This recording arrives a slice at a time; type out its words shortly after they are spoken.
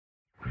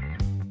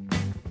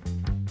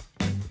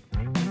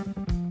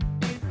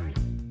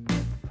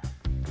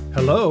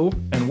Hello,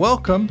 and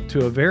welcome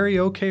to a Very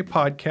Okay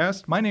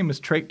podcast. My name is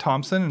Trate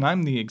Thompson, and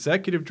I'm the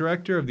Executive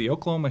Director of the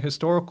Oklahoma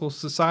Historical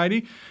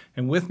Society.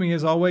 And with me,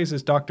 as always,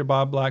 is Dr.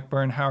 Bob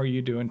Blackburn. How are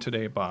you doing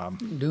today, Bob?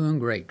 Doing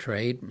great,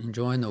 Trate.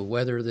 Enjoying the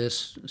weather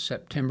this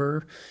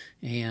September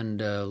and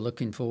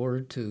looking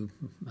forward to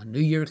a new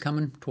year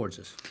coming towards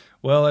us.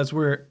 Well, as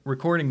we're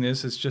recording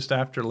this, it's just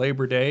after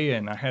Labor Day,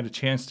 and I had a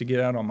chance to get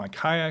out on my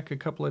kayak a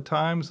couple of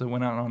times. I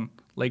went out on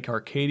Lake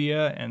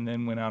Arcadia and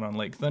then went out on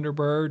Lake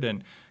Thunderbird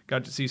and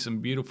got to see some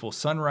beautiful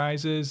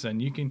sunrises,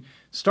 and you can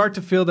start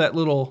to feel that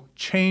little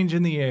change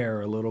in the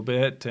air a little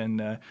bit,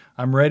 and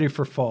I'm ready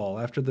for fall.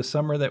 After the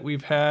summer that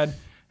we've had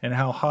and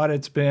how hot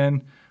it's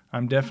been,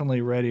 I'm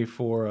definitely ready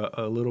for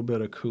a little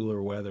bit of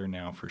cooler weather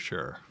now for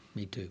sure.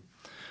 Me too.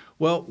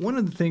 Well, one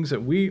of the things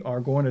that we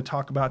are going to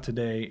talk about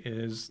today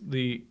is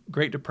the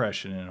Great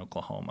Depression in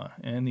Oklahoma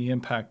and the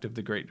impact of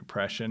the Great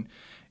Depression.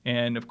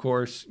 And of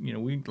course, you know,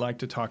 we like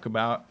to talk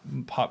about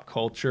pop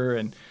culture,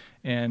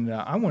 and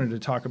I wanted to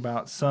talk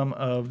about some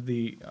of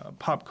the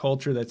pop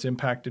culture that's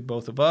impacted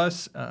both of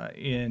us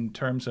in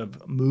terms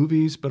of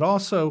movies, but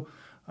also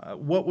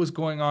what was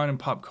going on in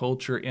pop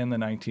culture in the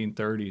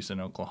 1930s in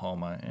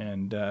Oklahoma.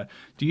 And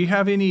do you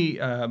have any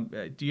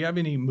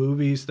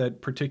movies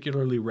that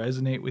particularly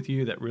resonate with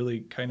you that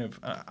really kind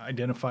of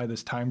identify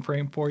this time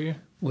frame for you?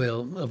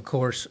 Well, of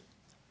course,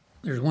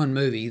 there's one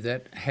movie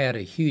that had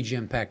a huge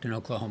impact in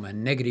Oklahoma, a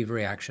negative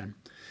reaction,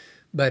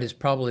 but it's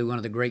probably one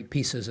of the great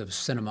pieces of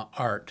cinema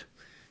art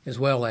as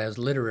well as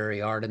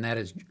literary art, and that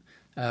is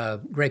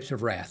Grapes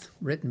of Wrath,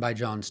 written by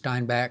John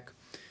Steinbeck.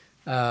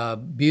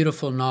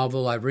 Beautiful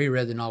novel. I've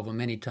reread the novel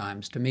many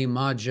times. To me,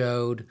 Ma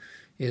Jode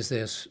is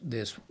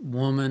this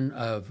woman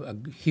of a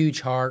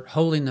huge heart,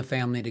 holding the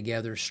family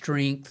together,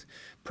 strength,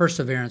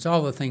 perseverance,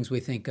 all the things we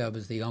think of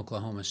as the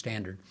Oklahoma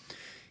standard.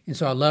 And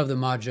so I love the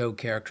Ma Jode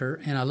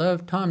character, and I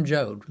love Tom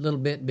Jode, a little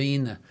bit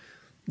being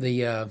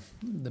the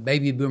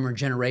baby boomer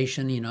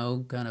generation, you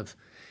know, kind of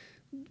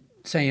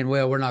saying,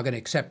 well, we're not going to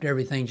accept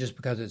everything just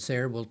because it's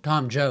there. Well,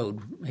 Tom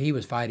Jode, he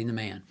was fighting the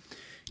man.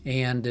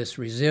 And this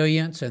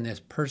resilience and this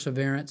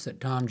perseverance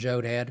that Tom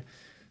Jode had,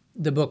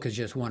 the book is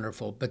just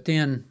wonderful. But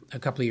then a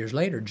couple of years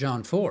later,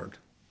 John Ford,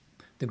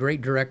 the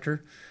great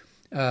director,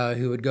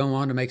 who would go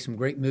on to make some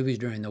great movies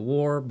during the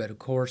war, but of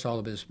course all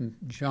of his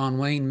John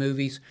Wayne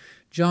movies.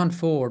 John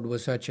Ford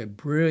was such a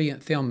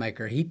brilliant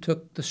filmmaker. He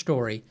took the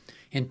story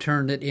and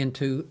turned it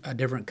into a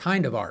different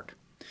kind of art.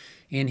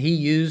 And he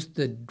used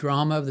the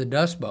drama of the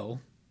Dust Bowl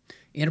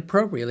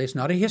inappropriately. It's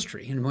not a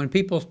history. And when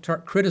people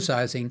start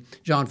criticizing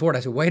John Ford, I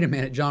said, wait a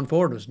minute, John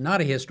Ford was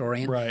not a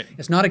historian. Right.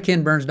 It's not a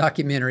Ken Burns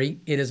documentary.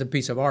 It is a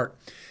piece of art.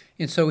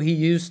 And so he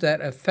used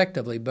that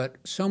effectively. But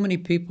so many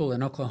people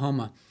in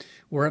Oklahoma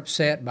were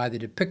upset by the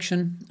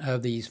depiction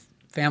of these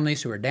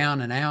families who are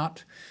down and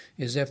out,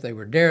 as if they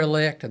were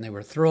derelict and they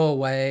were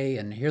throwaway,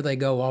 and here they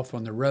go off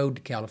on the road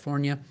to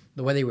California.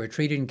 The way they were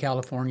treated in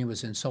California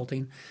was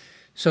insulting.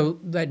 So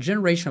that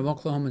generation of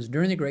Oklahomans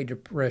during the Great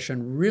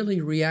Depression really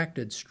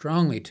reacted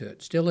strongly to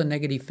it. Still a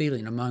negative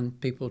feeling among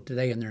people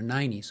today in their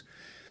 90s.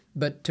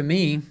 But to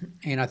me,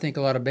 and I think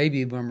a lot of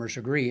baby boomers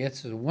agree,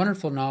 it's a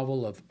wonderful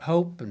novel of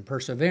hope and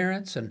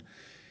perseverance and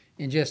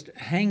just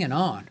hanging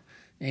on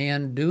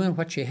and doing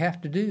what you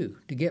have to do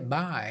to get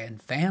by, and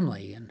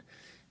family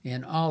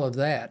and all of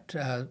that.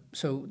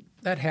 So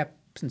that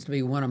happens to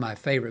be one of my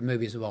favorite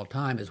movies of all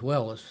time, as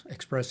well as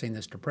expressing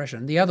this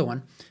depression. The other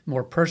one,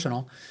 more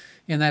personal,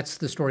 and that's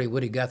the story of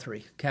Woody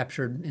Guthrie,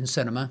 captured in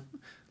cinema,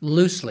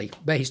 loosely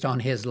based on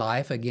his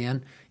life.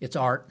 Again, it's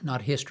art,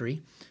 not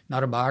history,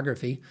 not a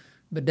biography.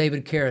 But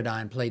David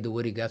Carradine played the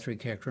Woody Guthrie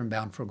character in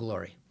Bound for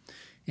Glory.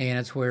 And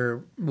it's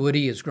where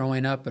Woody is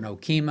growing up in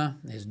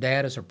Okemah. His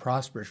dad is a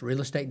prosperous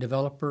real estate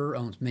developer,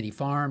 owns many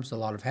farms, a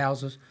lot of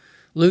houses,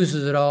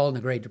 loses it all in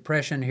the Great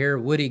Depression. Here,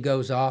 Woody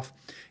goes off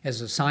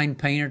as a sign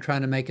painter,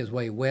 trying to make his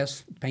way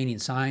west, painting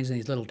signs in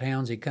these little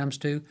towns he comes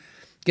to.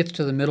 Gets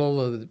to the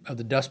middle of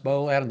the Dust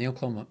Bowl out in the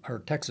Oklahoma or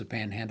Texas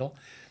Panhandle,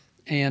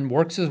 and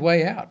works his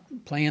way out,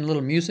 playing a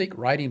little music,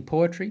 writing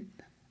poetry,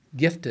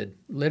 gifted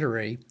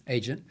literary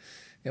agent.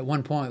 At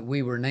one point,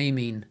 we were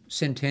naming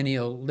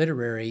centennial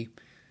literary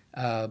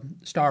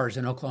stars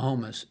in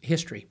Oklahoma's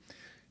history,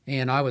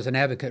 and I was an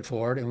advocate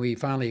for it, and we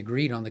finally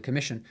agreed on the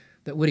commission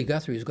that Woody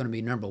Guthrie is going to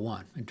be number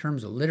one. In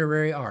terms of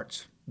literary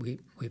arts,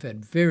 we've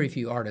had very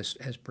few artists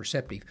as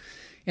perceptive,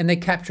 and they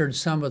captured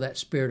some of that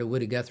spirit of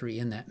Woody Guthrie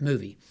in that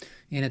movie.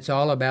 And it's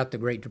all about the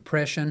Great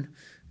Depression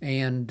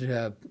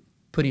and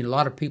putting a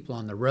lot of people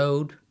on the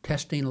road,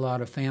 testing a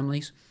lot of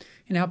families,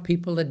 and how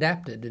people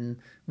adapted. And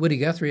Woody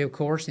Guthrie, of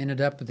course,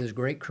 ended up with his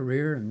great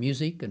career in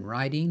music and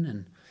writing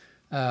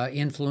and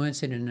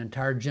influencing an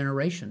entire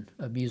generation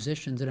of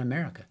musicians in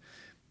America.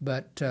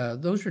 But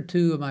those are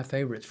two of my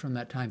favorites from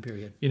that time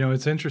period. You know,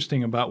 it's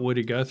interesting about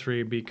Woody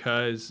Guthrie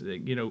because,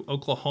 you know,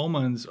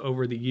 Oklahomans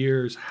over the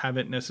years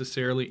haven't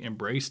necessarily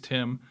embraced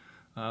him,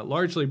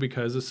 largely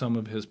because of some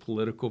of his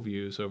political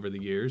views over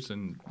the years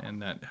and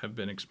that have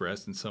been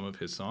expressed in some of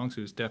his songs.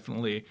 He was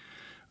definitely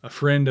a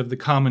friend of the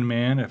common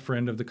man, a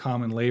friend of the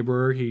common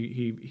laborer.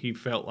 He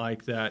felt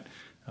like that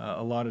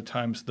A lot of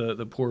times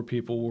the poor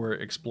people were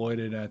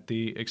exploited at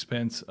the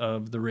expense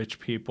of the rich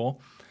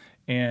people.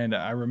 And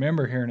I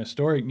remember hearing a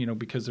story,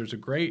 because there's a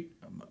great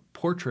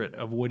portrait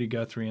of Woody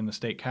Guthrie in the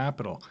state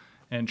capitol,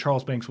 and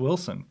Charles Banks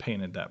Wilson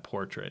painted that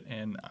portrait.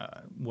 And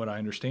what I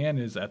understand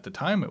is at the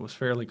time it was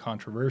fairly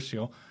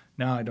controversial.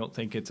 Now I don't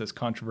think it's as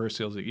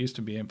controversial as it used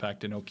to be. In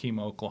fact, in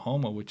Okemah,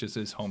 Oklahoma, which is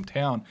his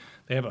hometown,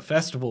 they have a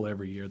festival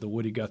every year, the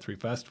Woody Guthrie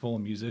Festival,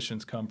 and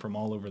musicians come from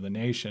all over the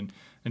nation.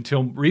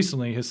 Until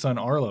recently, his son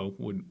Arlo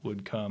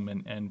would come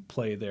and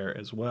play there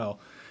as well.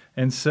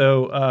 And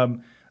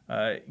so,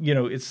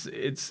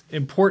 it's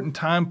important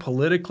time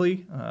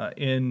politically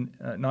in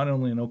not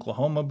only in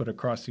Oklahoma but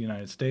across the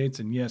United States.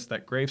 And yes,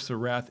 that Grapes of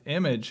Wrath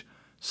image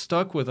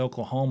stuck with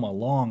Oklahoma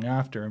long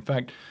after. In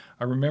fact,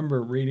 I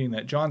remember reading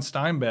that John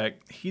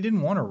Steinbeck, he didn't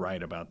want to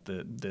write about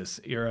this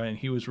era, and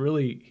he was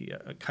really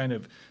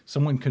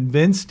someone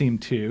convinced him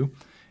to.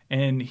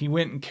 And he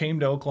went and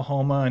came to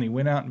Oklahoma, and he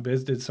went out and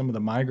visited some of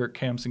the migrant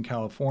camps in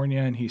California,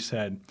 and he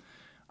said,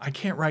 I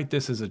can't write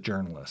this as a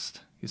journalist.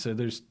 He said,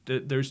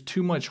 there's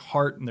too much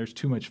heart and there's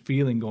too much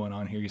feeling going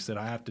on here. He said,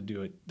 I have to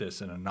do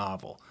this in a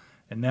novel.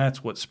 And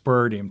that's what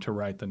spurred him to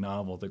write the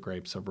novel, The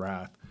Grapes of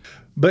Wrath.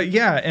 But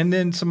yeah, and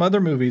then some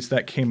other movies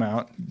that came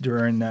out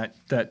during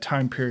that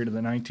time period of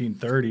the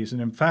 1930s.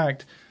 And in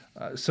fact,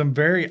 some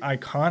very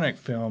iconic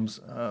films,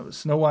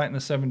 Snow White and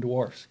the Seven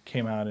Dwarfs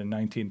came out in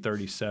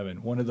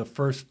 1937, one of the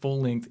first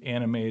full-length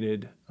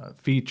animated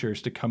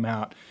features to come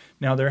out.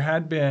 Now, there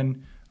had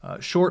been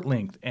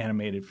short-length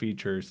animated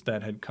features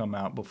that had come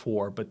out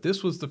before, but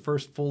this was the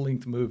first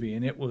full-length movie,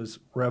 and it was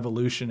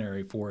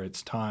revolutionary for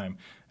its time.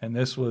 And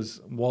this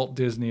was Walt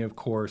Disney, of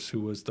course,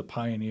 who was the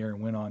pioneer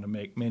and went on to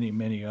make many,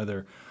 many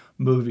other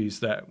movies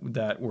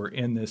that were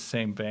in this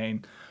same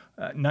vein.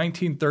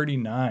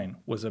 1939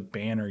 was a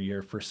banner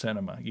year for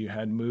cinema. You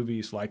had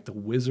movies like The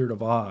Wizard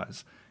of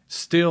Oz,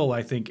 still,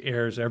 I think,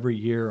 airs every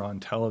year on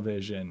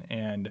television,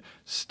 and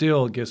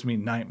still gives me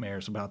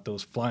nightmares about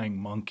those flying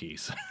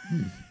monkeys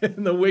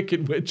and the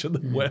Wicked Witch of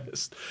the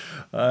West.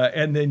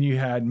 And then you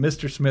had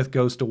Mr. Smith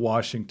Goes to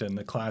Washington,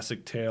 the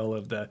classic tale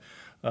of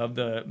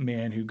the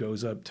man who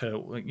goes up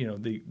to,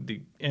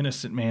 the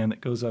innocent man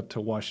that goes up to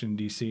Washington,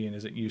 D.C. and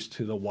isn't used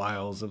to the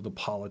wiles of the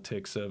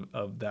politics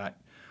of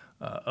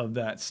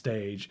that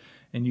stage.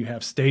 And you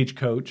have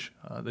Stagecoach,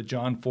 the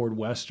John Ford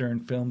Western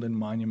filmed in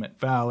Monument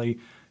Valley,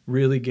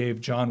 really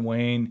gave John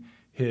Wayne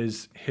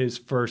his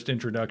first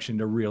introduction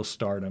to real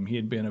stardom. He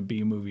had been a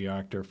B-movie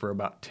actor for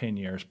about 10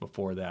 years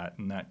before that,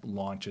 and that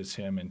launches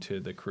him into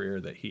the career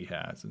that he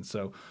has. And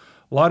so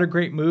a lot of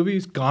great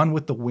movies. Gone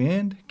with the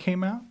Wind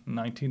came out in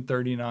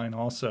 1939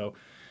 also.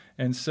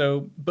 And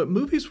so, but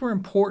movies were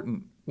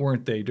important,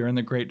 weren't they, during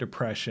the Great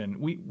Depression?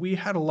 We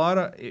had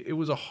it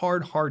was a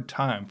hard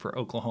time for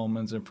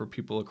Oklahomans and for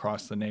people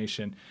across the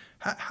nation.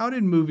 How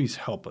did movies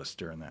help us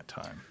during that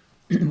time?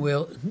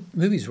 Well,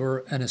 movies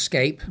were an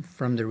escape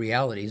from the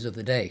realities of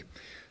the day.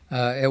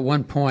 At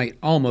one point,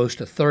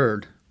 almost a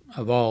third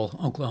of all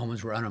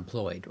Oklahomans were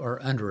unemployed or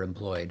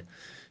underemployed,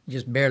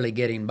 just barely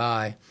getting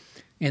by.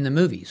 And the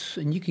movies,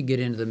 and you could get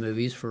into the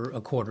movies for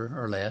a quarter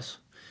or less.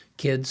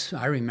 Kids,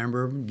 I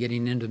remember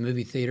getting into the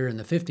movie theater in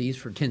the 50s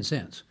for 10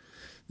 cents.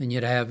 Then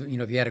you'd have,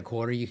 if you had a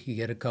quarter, you could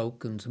get a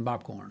Coke and some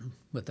popcorn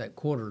with that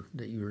quarter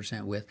that you were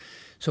sent with.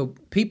 So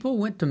people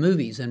went to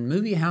movies, and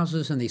movie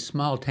houses in these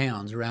small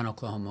towns around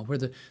Oklahoma, where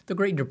the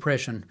Great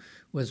Depression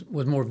was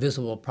more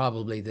visible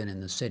probably than in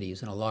the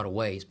cities in a lot of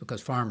ways,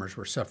 because farmers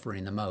were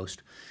suffering the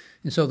most.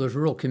 And so those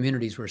rural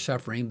communities were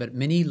suffering, but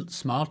many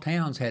small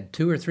towns had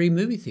 2 or 3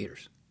 movie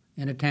theaters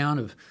in a town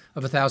of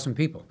 1,000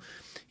 people.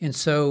 And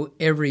so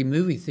every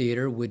movie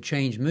theater would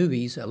change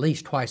movies at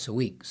least twice a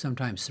week,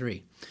 sometimes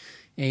 3.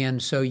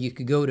 And so you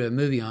could go to a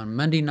movie on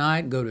Monday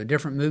night, go to a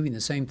different movie in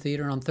the same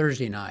theater on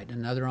Thursday night,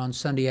 another on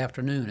Sunday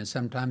afternoon, and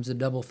sometimes a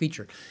double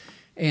feature.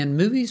 And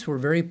movies were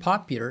very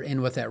popular,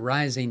 and with that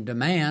rising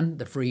demand,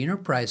 the free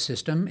enterprise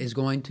system is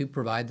going to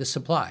provide the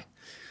supply.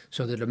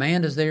 So the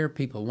demand is there,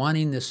 people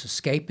wanting this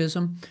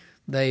escapism.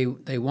 They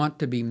want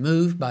to be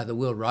moved by the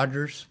Will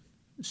Rogers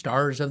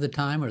stars of the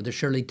time, or the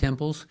Shirley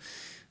Temples,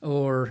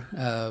 or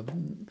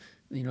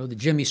the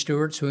Jimmy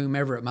Stewarts,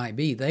 whomever it might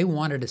be. They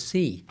wanted to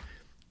see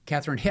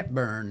Katharine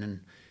Hepburn and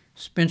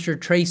Spencer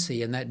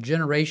Tracy and that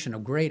generation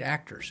of great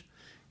actors.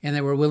 And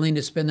they were willing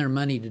to spend their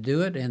money to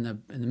do it, and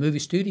the movie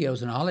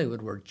studios in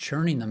Hollywood were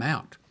churning them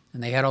out.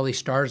 And they had all these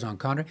stars on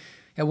contract.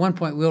 At one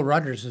point, Will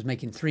Rogers was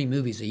making 3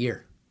 movies a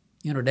year.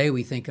 Today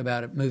we think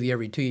about a movie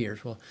every 2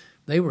 years. Well,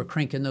 they were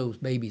cranking those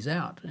babies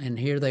out. And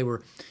here they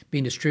were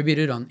being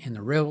distributed in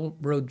the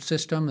railroad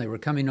system. They were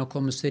coming to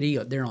Oklahoma City.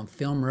 They're on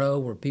Film Row,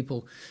 where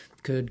people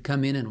could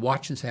come in and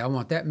watch and say, I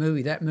want that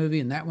movie,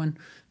 and that one,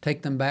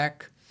 take them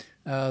back.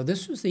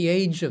 This was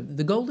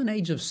the golden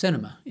age of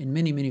cinema in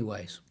many, many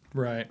ways.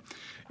 Right.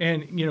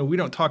 And, we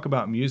don't talk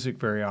about music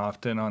very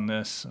often on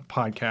this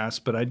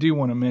podcast, but I do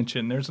want to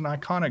mention there's an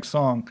iconic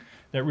song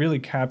that really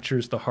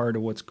captures the heart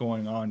of what's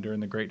going on during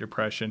the Great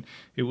Depression.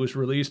 It was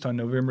released on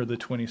November the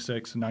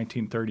 26th,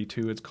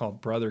 1932. It's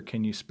called Brother,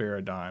 Can You Spare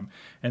a Dime?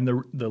 And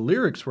the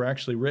lyrics were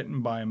actually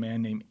written by a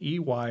man named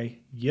E.Y.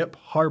 Yip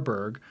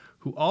Harburg,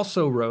 who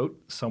also wrote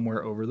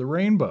Somewhere Over the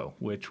Rainbow,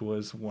 which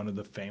was one of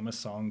the famous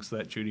songs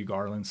that Judy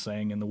Garland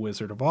sang in The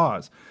Wizard of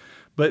Oz.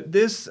 But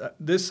this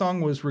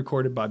song was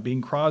recorded by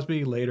Bing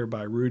Crosby, later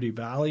by Rudy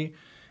Valley,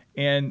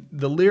 and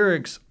the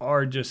lyrics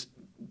are just,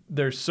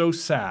 they're so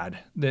sad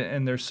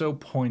and they're so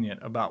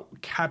poignant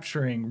about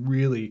capturing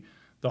really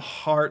the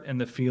heart and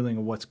the feeling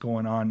of what's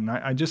going on. And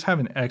I just have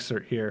an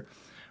excerpt here,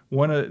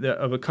 one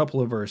of a couple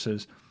of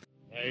verses.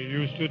 They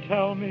used to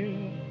tell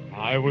me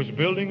I was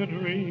building a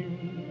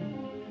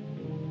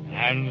dream,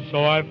 and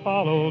so I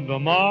followed the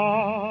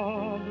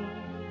mob.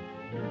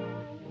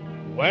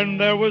 When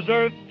there was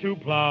earth to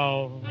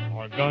plow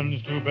or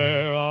guns to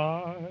bear,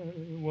 I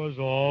was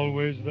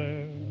always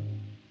there,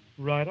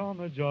 right on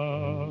the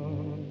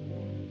job.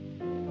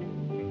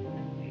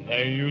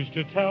 They used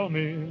to tell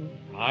me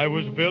I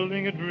was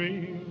building a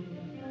dream,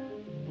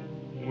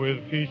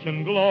 with peace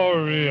and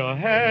glory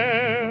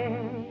ahead.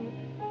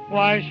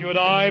 Why should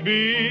I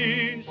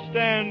be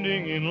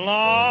standing in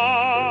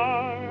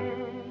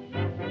line,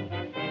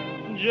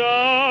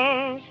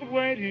 just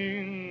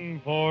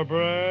waiting for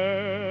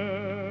bread?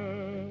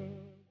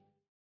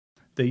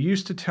 They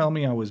used to tell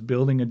me I was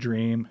building a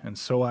dream, and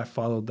so I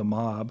followed the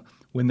mob.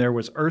 When there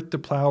was earth to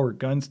plow or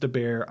guns to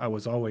bear, I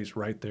was always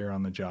right there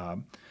on the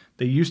job.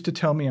 They used to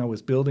tell me I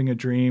was building a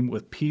dream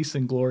with peace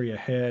and glory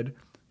ahead.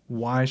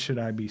 Why should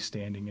I be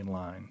standing in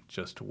line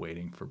just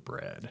waiting for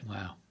bread?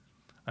 Wow.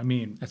 I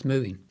mean, That's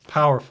moving.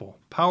 Powerful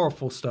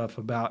stuff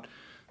about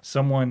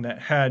someone that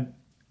had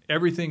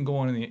everything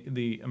going in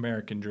the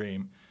American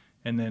dream,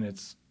 and then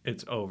it's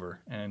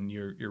over, and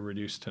you're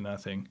reduced to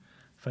nothing,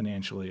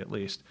 financially at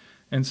least.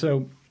 And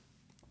so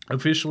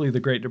officially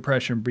the Great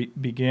Depression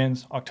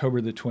begins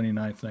October the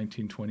 29th,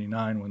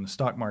 1929, when the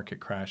stock market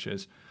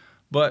crashes.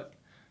 But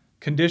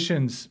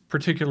conditions,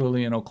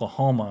 particularly in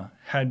Oklahoma,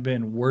 had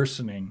been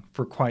worsening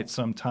for quite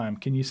some time.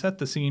 Can you set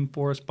the scene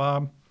for us,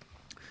 Bob?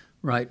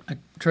 Right.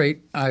 Trey,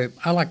 I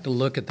like to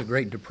look at the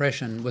Great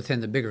Depression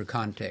within the bigger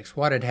context.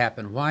 What had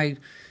happened? Why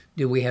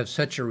do we have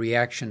such a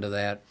reaction to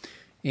that?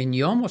 And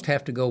you almost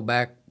have to go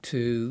back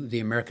to the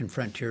American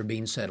frontier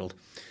being settled.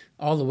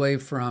 All the way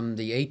from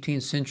the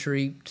 18th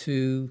century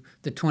to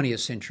the 20th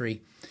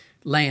century,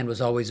 land was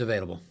always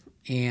available.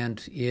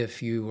 And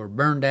if you were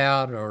burned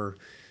out or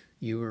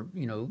you were,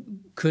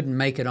 couldn't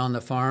make it on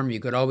the farm,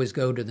 you could always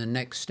go to the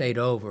next state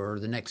over or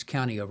the next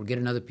county over, get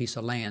another piece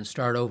of land,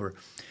 start over.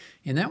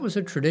 And that was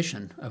a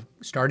tradition of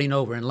starting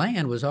over, and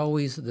land was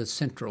always the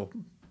central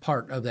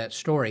part of that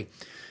story.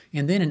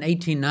 And then in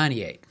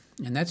 1898,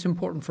 and that's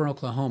important for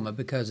Oklahoma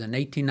because in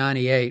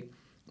 1898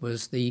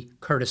 was the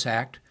Curtis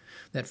Act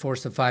that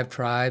forced the 5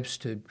 tribes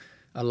to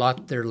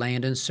allot their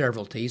land in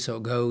severalty, so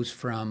it goes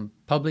from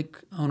public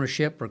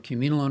ownership or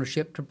communal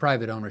ownership to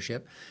private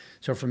ownership.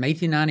 So from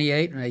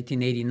 1898 or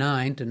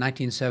 1889 to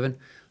 1907,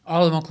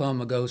 all of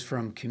Oklahoma goes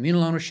from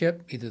communal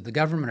ownership, either the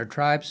government or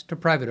tribes, to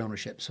private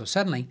ownership. So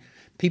suddenly,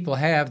 people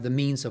have the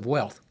means of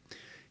wealth.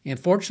 And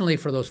fortunately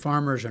for those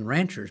farmers and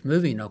ranchers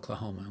moving to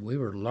Oklahoma, we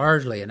were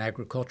largely an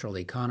agricultural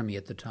economy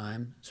at the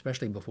time,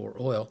 especially before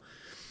oil,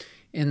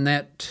 in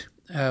that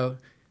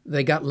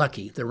they got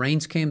lucky. The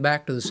rains came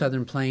back to the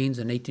southern plains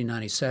in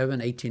 1897,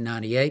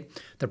 1898.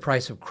 The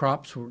price of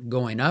crops were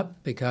going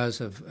up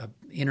because of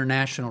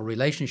international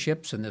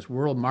relationships and this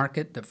world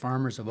market that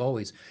farmers have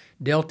always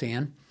dealt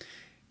in.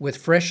 With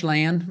fresh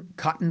land,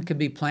 cotton could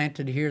be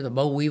planted here. The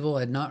boll weevil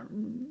had not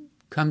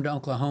come to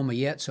Oklahoma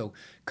yet, so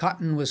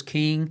cotton was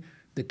king,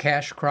 the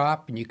cash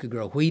crop, and you could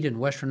grow wheat in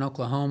western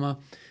Oklahoma,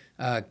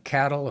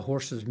 cattle,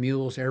 horses,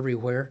 mules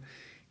everywhere.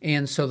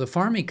 And so the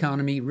farm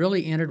economy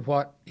really entered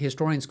what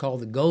historians call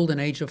the golden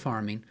age of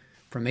farming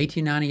from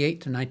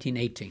 1898 to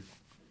 1918.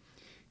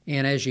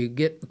 And as you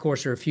get, of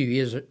course, there are a few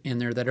years in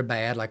there that are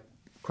bad, like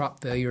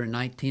crop failure in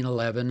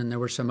 1911, and there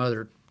were some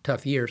other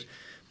tough years.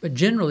 But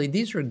generally,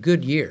 these are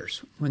good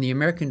years when the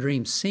American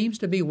dream seems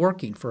to be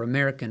working for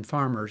American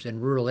farmers in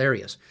rural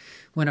areas,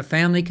 when a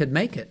family could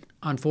make it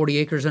on 40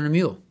 acres and a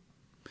mule.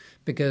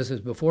 Because it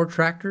was before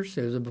tractors,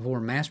 it was before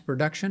mass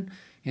production.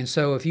 And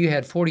so if you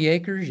had 40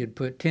 acres, you'd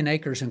put 10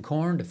 acres in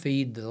corn to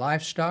feed the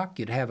livestock.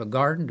 You'd have a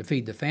garden to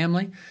feed the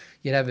family.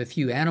 You'd have a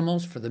few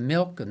animals for the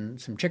milk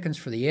and some chickens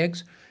for the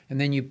eggs. And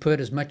then you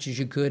put as much as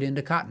you could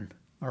into cotton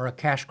or a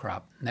cash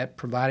crop. And that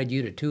provided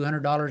you the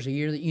 $200 a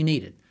year that you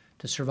needed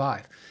to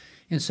survive.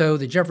 And so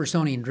the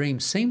Jeffersonian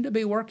dream seemed to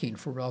be working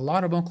for a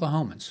lot of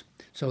Oklahomans.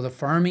 So the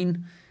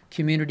farming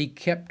community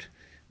kept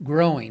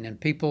growing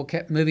and people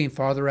kept moving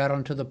farther out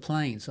onto the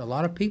plains. A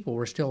lot of people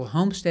were still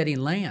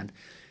homesteading land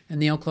in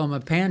the Oklahoma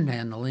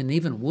Panhandle and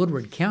even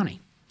Woodward County.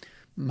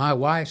 My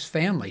wife's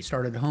family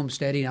started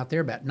homesteading out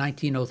there about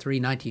 1903,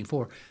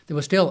 1904. There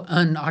was still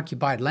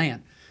unoccupied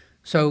land.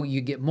 So you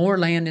get more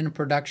land into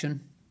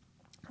production.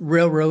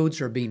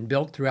 Railroads are being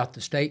built throughout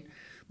the state.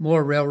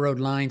 More railroad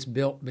lines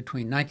built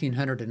between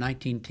 1900 and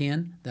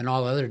 1910 than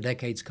all other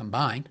decades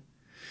combined.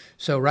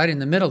 So right in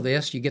the middle of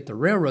this, you get the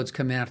railroads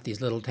coming out of these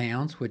little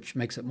towns, which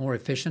makes it more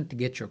efficient to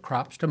get your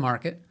crops to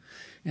market.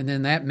 And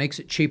then that makes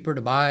it cheaper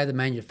to buy the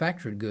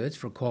manufactured goods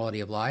for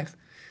quality of life.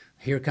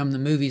 Here come the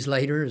movies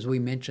later, as we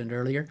mentioned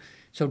earlier.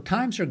 So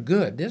times are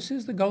good. This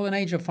is the golden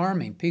age of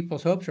farming.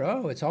 People's hopes are,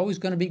 oh, it's always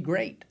going to be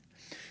great.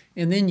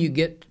 And then you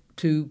get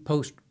to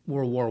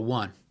post-World War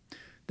I.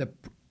 The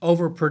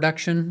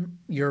overproduction,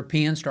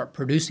 Europeans start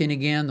producing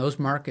again. Those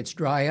markets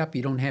dry up.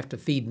 You don't have to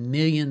feed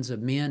millions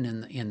of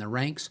men in the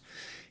ranks.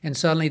 And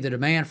suddenly the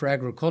demand for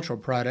agricultural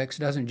products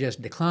doesn't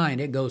just decline,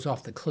 it goes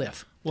off the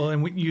cliff. Well,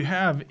 and what you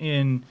have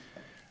in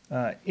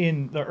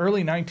the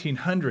early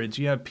 1900s,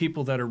 you have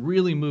people that are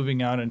really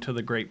moving out into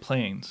the Great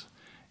Plains.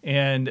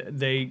 And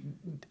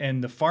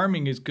the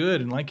farming is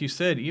good. And like you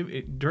said,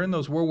 during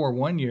those World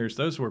War I years,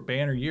 those were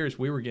banner years.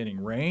 We were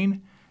getting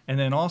rain. And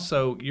then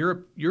also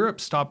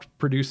Europe stopped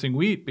producing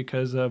wheat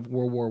because of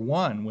World War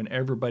I, when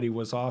everybody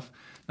was off.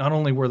 Not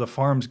only were the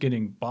farms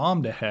getting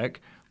bombed to heck,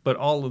 but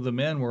all of the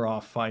men were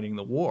off fighting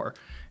the war.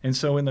 And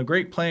so in the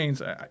Great Plains,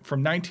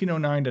 from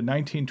 1909 to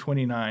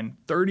 1929,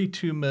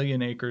 32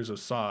 million acres of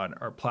sod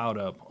are plowed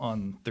up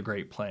on the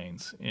Great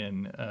Plains,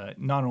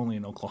 not only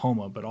in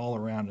Oklahoma, but all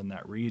around in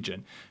that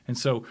region. And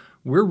so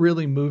we're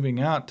really moving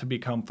out to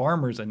become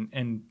farmers,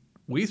 and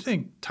we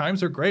think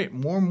times are great.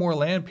 More and more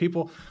land,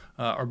 people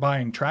are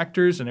buying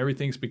tractors, and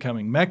everything's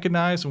becoming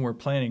mechanized, and we're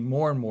planting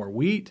more and more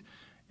wheat,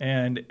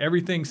 and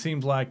everything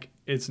seems like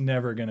it's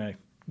never going to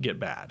get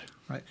bad.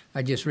 Right.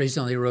 I just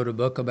recently wrote a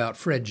book about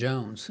Fred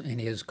Jones and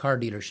his car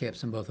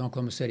dealerships in both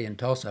Oklahoma City and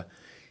Tulsa.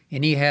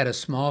 And he had a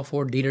small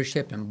Ford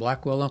dealership in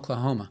Blackwell,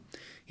 Oklahoma.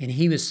 And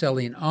he was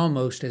selling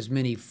almost as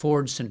many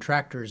Fords and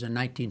tractors in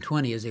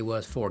 1920 as he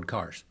was Ford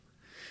cars.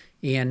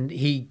 And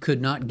he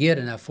could not get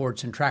enough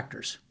Fords and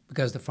tractors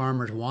because the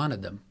farmers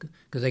wanted them,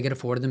 because they could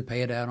afford them,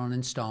 pay it out on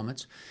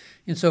installments.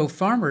 And so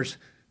farmers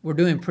were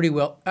doing pretty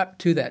well up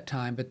to that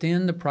time, but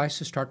then the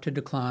prices start to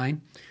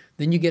decline.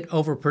 Then you get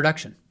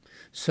overproduction.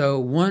 So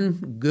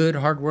one good,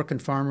 hard-working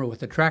farmer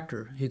with a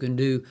tractor who can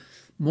do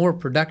more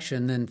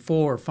production than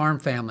 4 farm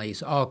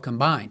families all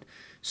combined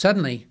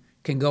suddenly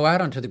can go out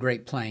onto the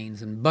Great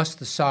Plains and bust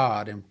the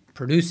sod and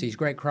produce these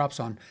great crops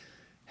on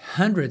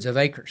hundreds of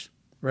acres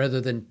rather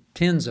than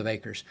tens of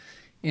acres.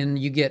 And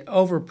you get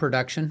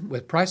overproduction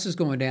with prices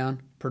going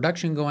down,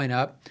 production going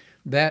up,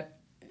 that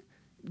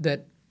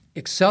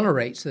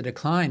accelerates the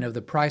decline of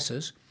the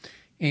prices.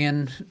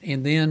 And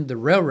then the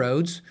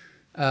railroads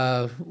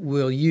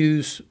will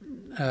use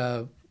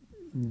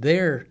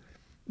their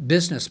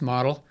business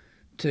model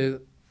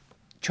to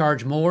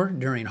charge more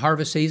during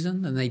harvest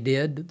season than they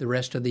did the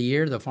rest of the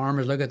year. The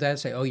farmers look at that and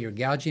say, oh, you're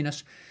gouging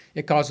us.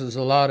 It causes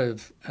a lot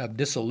of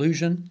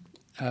disillusion.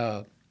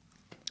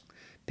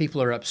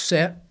 People are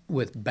upset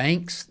with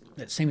banks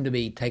that seem to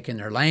be taking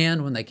their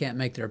land when they can't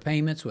make their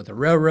payments, with the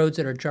railroads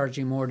that are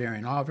charging more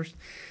during harvest,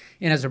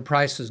 and as the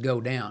prices go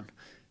down.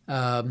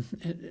 As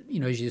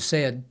you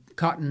said,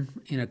 cotton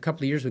in a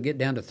couple of years would get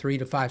down to 3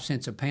 to 5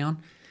 cents a pound.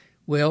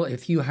 Well,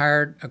 if you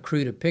hired a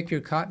crew to pick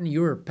your cotton,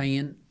 you were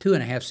paying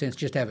 2.5 cents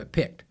just to have it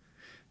picked.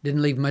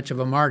 Didn't leave much of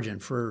a margin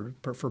for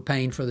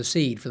paying for the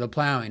seed, for the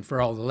plowing, for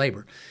all the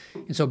labor.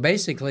 And so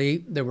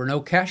basically, there were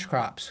no cash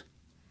crops.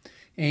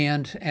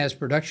 And as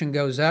production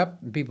goes up,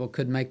 people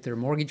could make their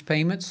mortgage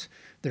payments.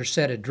 They're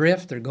set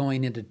adrift. They're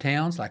going into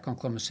towns like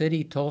Oklahoma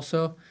City,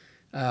 Tulsa,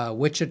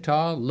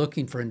 Wichita,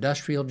 looking for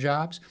industrial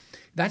jobs.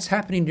 That's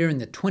happening during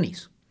the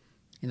 20s.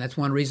 And that's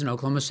one reason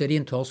Oklahoma City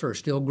and Tulsa are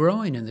still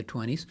growing in the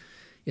 20s,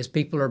 is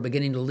people are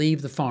beginning to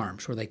leave the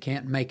farms where they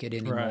can't make it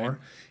anymore. Right.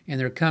 And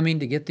they're coming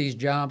to get these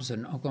jobs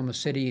in Oklahoma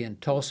City and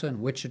Tulsa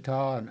and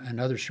Wichita and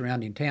other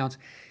surrounding towns.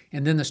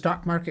 And then the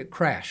stock market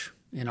crash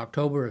in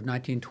October of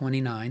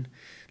 1929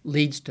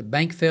 leads to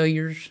bank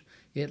failures.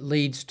 It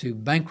leads to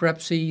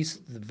bankruptcies,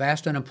 the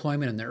vast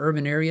unemployment in the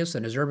urban areas.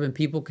 And as urban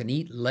people can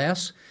eat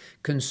less,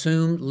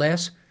 consume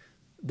less,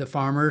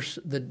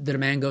 the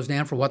demand goes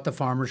down for what the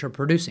farmers are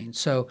producing.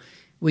 So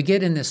we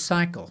get in this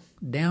cycle,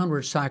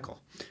 downward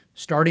cycle,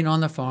 starting on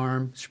the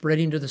farm,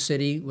 spreading to the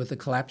city with the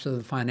collapse of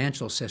the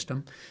financial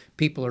system.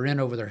 People are in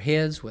over their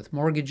heads with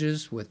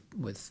mortgages, with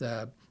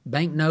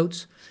bank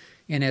notes.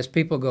 And as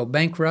people go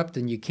bankrupt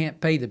and you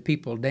can't pay the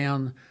people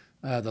down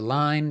the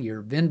line,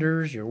 your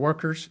vendors, your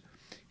workers,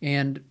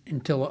 and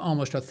until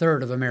almost a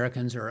third of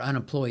Americans are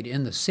unemployed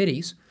in the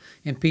cities,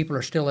 and people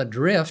are still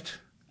adrift,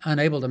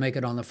 unable to make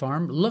it on the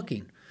farm,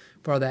 looking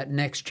for that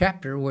next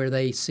chapter where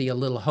they see a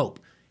little hope.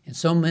 And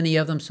so many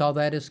of them saw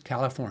that as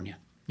California.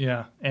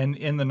 Yeah, and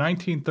in the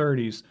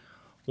 1930s,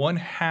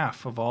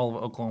 1/2 of all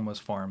of Oklahoma's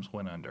farms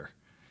went under,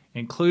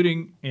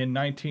 including in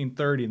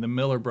 1930, the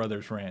Miller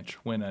Brothers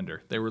Ranch went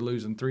under. They were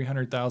losing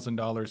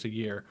 $300,000 a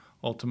year,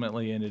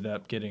 ultimately ended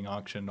up getting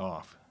auctioned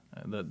off,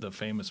 the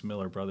famous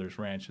Miller Brothers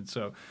Ranch. And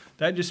so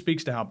that just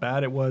speaks to how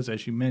bad it was.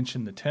 As you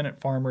mentioned, the tenant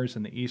farmers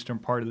in the eastern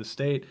part of the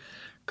state,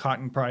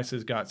 cotton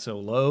prices got so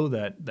low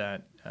that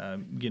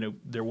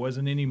there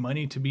wasn't any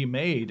money to be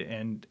made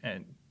and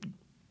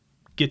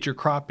get your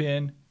crop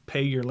in,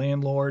 pay your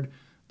landlord.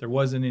 There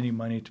wasn't any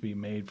money to be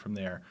made from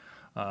there.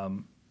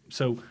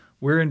 So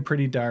we're in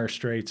pretty dire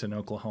straits in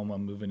Oklahoma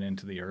moving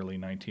into the early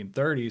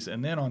 1930s.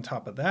 And then on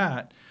top of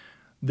that,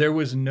 there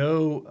was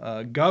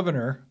no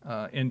governor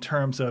in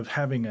terms of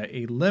having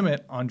a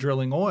limit on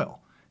drilling oil.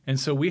 And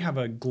so we have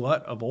a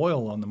glut of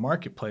oil on the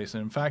marketplace.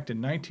 And in fact,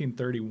 in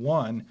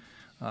 1931,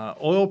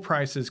 oil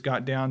prices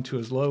got down to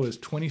as low as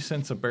 20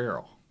 cents a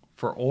barrel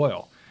for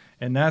oil.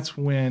 And that's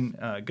when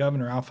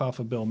Governor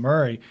Alfalfa Bill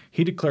Murray,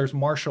 he declares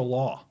martial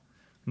law,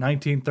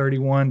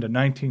 1931 to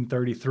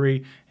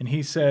 1933. And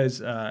he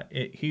says,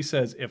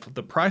 if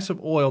the price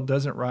of oil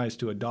doesn't rise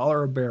to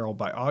 $1 a barrel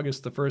by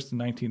August the 1st of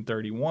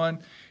 1931,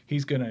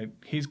 he's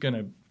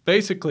gonna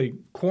basically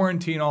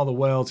quarantine all the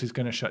wells. He's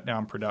going to shut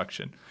down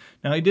production.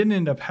 Now, he didn't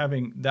end up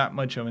having that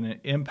much of an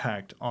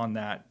impact on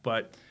that,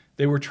 but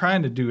they were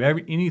trying to do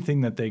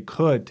anything that they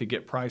could to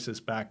get prices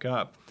back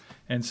up.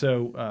 And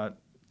so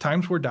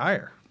times were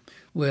dire.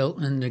 Well,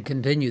 and to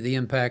continue the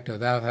impact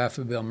of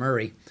Alfalfa Bill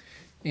Murray,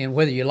 and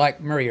whether you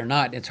like Murray or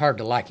not, it's hard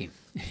to like him.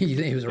 He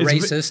was a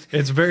racist.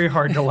 It's very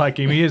hard to like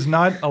him. He is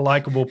not a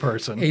likable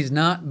person. He's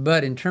not,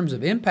 but in terms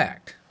of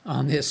impact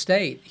on this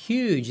state,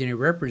 huge, and he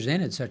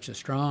represented such a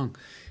strong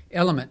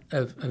element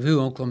of who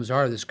Oklahomans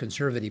are, this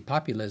conservative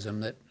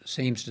populism that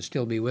seems to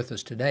still be with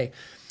us today.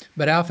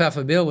 But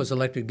Alfalfa Bill was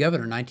elected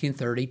governor in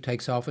 1930,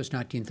 takes office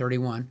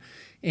 1931,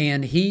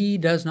 and he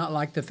does not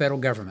like the federal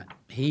government.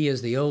 He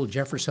is the old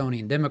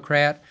Jeffersonian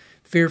Democrat,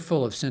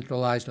 fearful of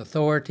centralized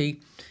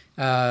authority,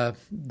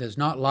 does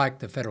not like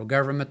the federal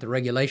government, the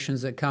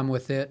regulations that come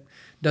with it,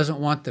 doesn't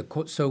want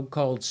the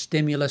so-called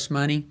stimulus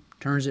money,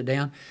 turns it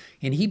down,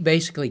 and he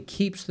basically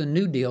keeps the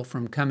New Deal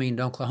from coming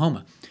to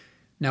Oklahoma.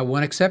 Now,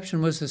 one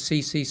exception was the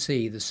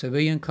CCC. The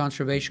Civilian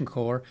Conservation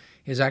Corps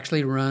is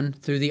actually run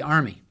through the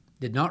Army,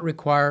 did not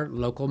require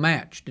local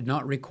match, did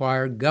not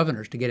require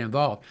governors to get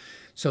involved.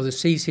 So the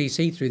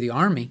CCC through the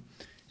Army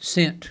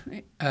sent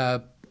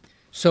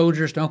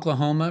soldiers to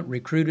Oklahoma,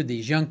 recruited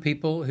these young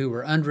people who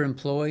were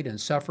underemployed and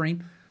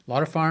suffering, a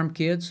lot of farm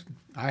kids.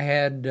 I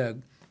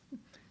had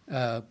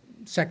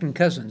second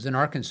cousins in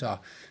Arkansas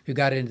who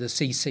got into the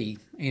CC,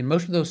 and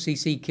most of those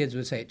CC kids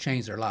would say it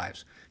changed their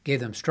lives,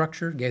 gave them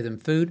structure, gave them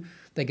food.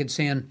 They could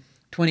send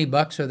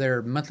 $20 of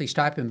their monthly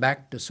stipend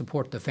back to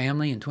support the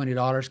family, and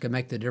 $20 could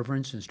make the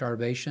difference in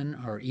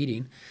starvation or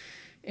eating.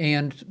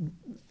 And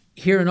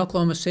here in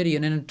Oklahoma City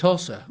and in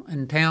Tulsa,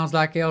 and towns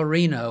like El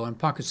Reno and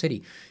Ponca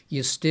City,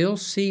 you still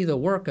see the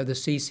work of the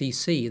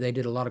CCC. They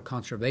did a lot of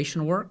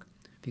conservation work.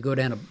 If you go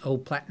down to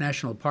Old Platte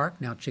National Park,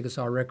 now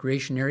Chickasaw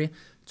Recreation Area,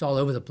 it's all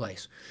over the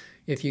place.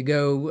 If you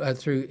go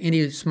through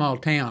any small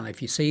town,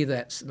 if you see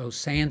those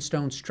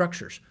sandstone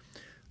structures,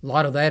 a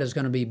lot of that is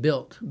going to be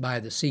built by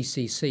the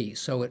CCC.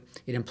 So it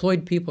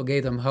employed people,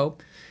 gave them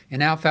hope,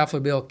 and Alfalfa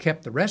Bill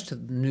kept the rest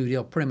of the New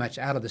Deal pretty much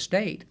out of the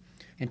state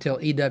until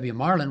E.W.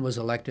 Marlin was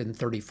elected in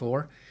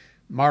 1934.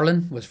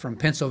 Marlin was from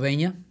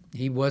Pennsylvania.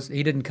 He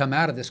didn't come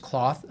out of this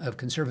cloth of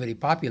conservative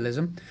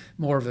populism,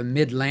 more of a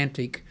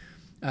mid-Atlantic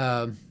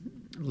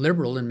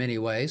liberal in many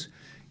ways,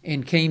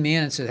 and came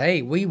in and said,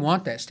 hey, we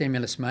want that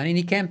stimulus money, and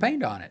he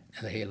campaigned on it.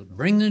 He'll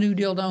bring the New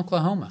Deal to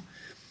Oklahoma.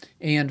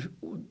 And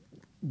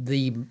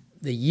the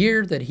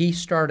year that he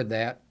started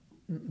that,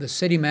 the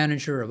city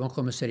manager of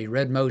Oklahoma City,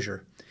 Red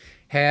Mosier,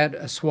 had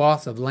a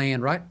swath of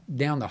land right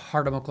down the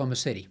heart of Oklahoma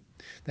City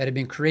that had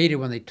been created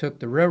when they took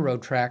the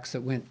railroad tracks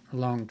that went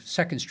along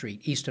 2nd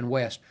Street, east and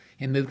west,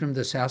 and moved them to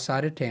the south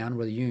side of town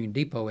where the Union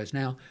Depot is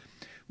now.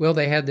 Well,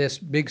 they had this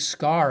big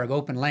scar of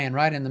open land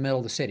right in the middle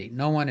of the city.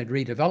 No one had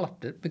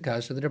redeveloped it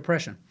because of the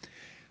Depression.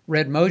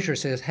 Red Mosier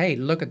says, hey,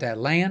 look at that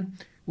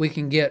land. We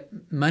can get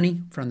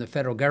money from the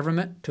federal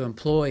government to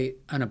employ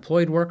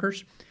unemployed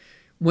workers.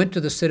 Went to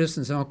the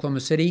citizens of Oklahoma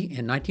City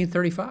in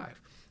 1935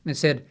 and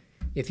said,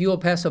 if you will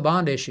pass a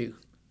bond issue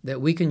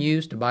that we can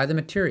use to buy the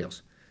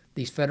materials,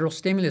 these federal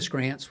stimulus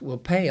grants will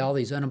pay all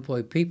these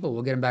unemployed people,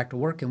 we'll get them back to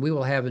work, and we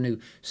will have a new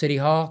city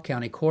hall,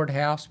 county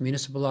courthouse,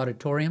 municipal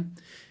auditorium,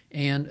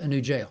 and a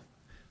new jail.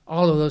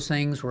 All of those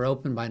things were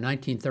opened by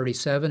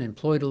 1937,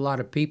 employed a lot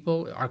of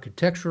people,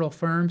 architectural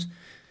firms,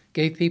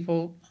 gave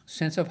people a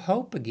sense of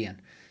hope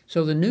again.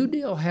 So the New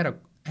Deal had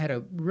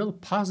a real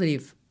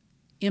positive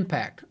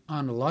impact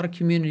on a lot of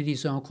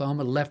communities in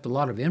Oklahoma, left a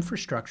lot of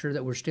infrastructure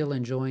that we're still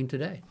enjoying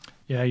today.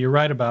 Yeah, you're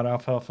right about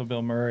Alfalfa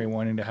Bill Murray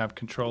wanting to have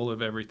control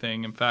of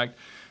everything. In fact,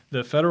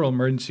 the Federal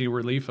Emergency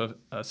Relief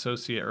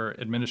Associate or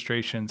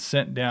Administration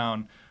sent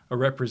down a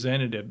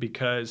representative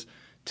because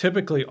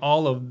typically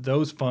all of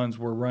those funds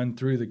were run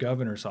through the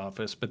governor's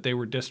office, but they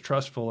were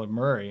distrustful of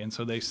Murray, and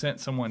so they sent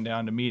someone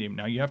down to meet him.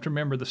 Now, you have to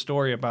remember the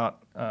story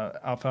about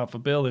Alfalfa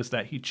Bill is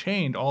that he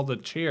chained all the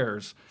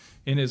chairs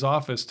in his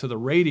office to the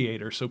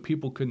radiator so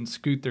people couldn't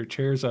scoot their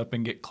chairs up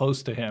and get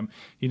close to him.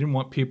 He didn't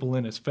want people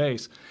in his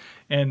face.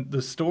 And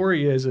the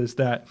story is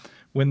that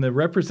when the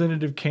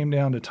representative came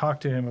down to talk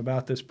to him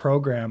about this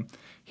program,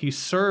 he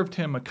served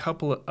him a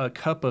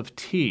cup of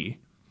tea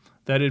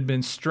that had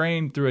been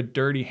strained through a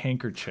dirty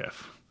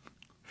handkerchief.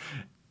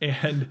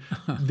 And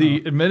the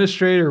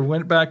administrator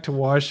went back to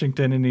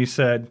Washington and he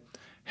said,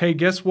 hey,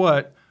 guess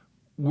what?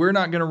 we're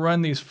not going to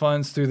run these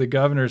funds through the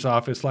governor's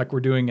office like we're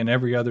doing in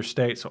every other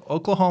state. So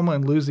Oklahoma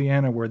and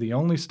Louisiana were the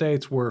only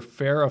states where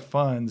FARA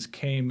funds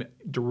came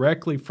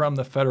directly from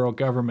the federal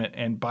government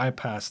and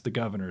bypassed the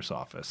governor's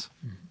office.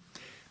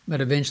 But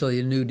eventually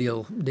the New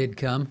Deal did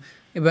come.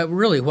 But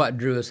really what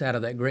drew us out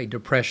of that Great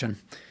Depression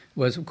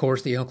was, of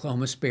course, the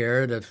Oklahoma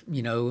spirit of,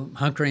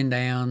 hunkering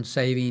down,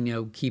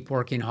 saving, keep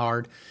working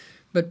hard.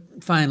 But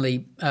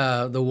finally,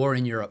 the war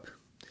in Europe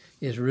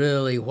is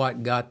really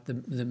what got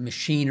the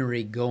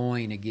machinery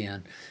going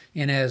again.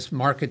 And as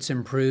markets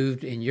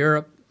improved in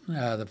Europe,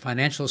 the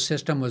financial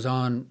system was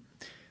on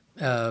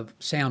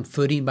sound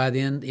footing by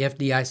then. The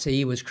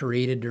FDIC was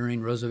created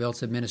during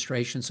Roosevelt's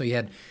administration, so you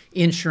had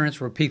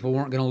insurance where people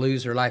weren't going to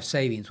lose their life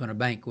savings when a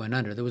bank went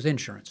under. There was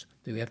insurance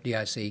through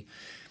FDIC.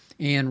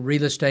 And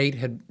real estate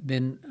had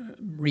been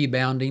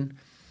rebounding.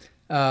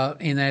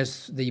 And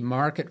as the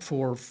market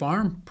for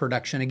farm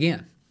production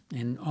again,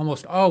 and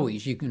almost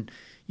always you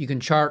can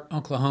chart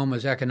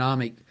Oklahoma's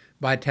economic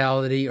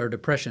vitality or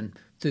depression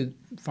through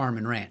farm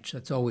and ranch.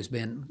 That's always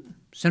been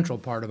a central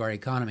part of our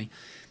economy.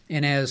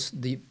 And as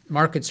the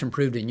markets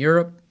improved in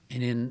Europe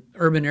and in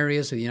urban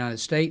areas of the United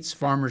States,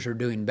 farmers are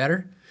doing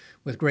better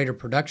with greater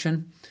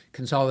production,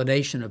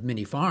 consolidation of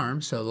many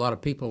farms, so a lot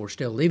of people were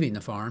still leaving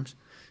the farms.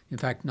 In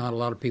fact, not a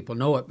lot of people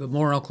know it, but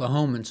more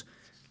Oklahomans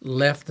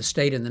left the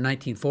state in the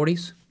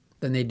 1940s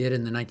than they did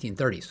in the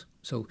 1930s.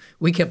 So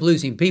we kept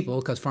losing people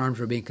because farms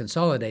were being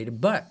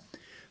consolidated, but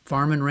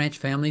farm and ranch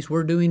families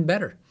were doing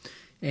better.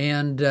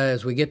 And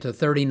as we get to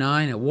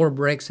 39, a war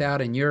breaks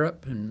out in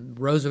Europe, and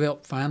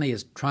Roosevelt finally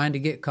is trying to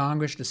get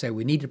Congress to say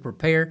we need to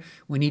prepare,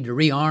 we need to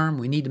rearm,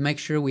 we need to make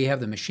sure we have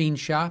the machine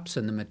shops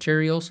and the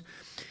materials,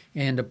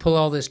 and to pull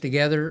all this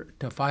together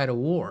to fight a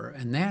war.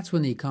 And that's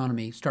when the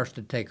economy starts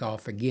to take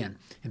off again,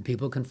 and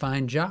people can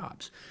find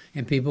jobs,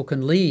 and people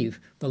can leave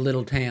the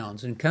little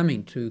towns and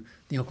coming to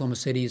the Oklahoma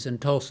Cities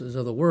and Tulsas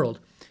of the world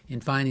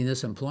and finding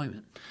this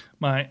employment.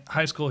 My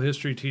high school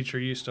history teacher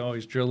used to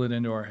always drill it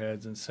into our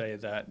heads and say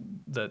that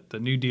the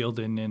New Deal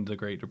didn't end the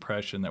Great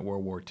Depression, that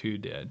World War II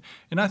did.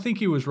 And I think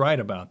he was right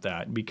about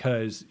that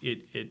because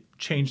it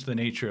changed the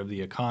nature of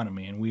the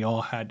economy, and we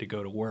all had to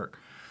go to work.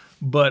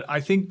 But I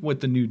think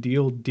what the New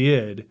Deal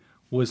did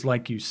was,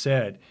 like you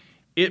said,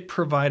 it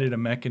provided a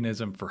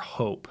mechanism for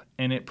hope,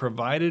 and it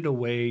provided a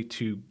way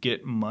to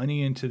get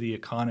money into the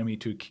economy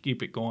to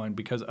keep it going,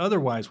 because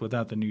otherwise,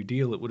 without the New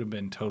Deal, it would have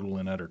been total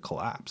and utter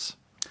collapse.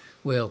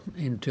 Well,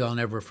 until I'll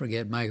never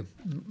forget, my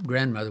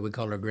grandmother, we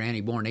called her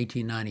Granny, born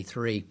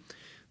 1893,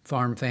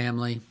 farm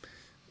family,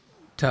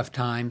 tough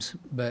times,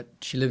 but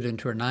she lived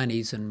into her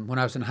 90s. And when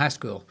I was in high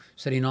school,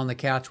 sitting on the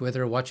couch with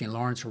her, watching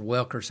Lawrence or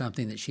Welk or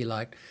something that she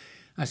liked,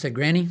 I said,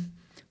 Granny,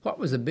 what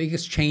was the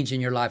biggest change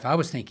in your life? I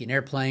was thinking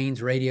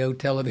airplanes, radio,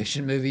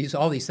 television, movies,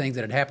 all these things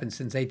that had happened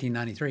since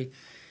 1893.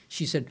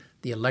 She said,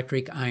 the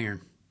electric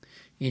iron.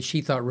 And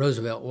she thought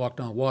Roosevelt walked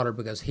on water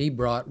because he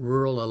brought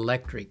rural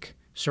electric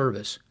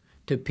service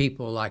to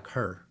people like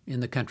her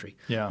in the country.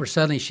 Yeah. Where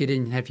suddenly she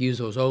didn't have to use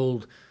those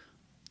old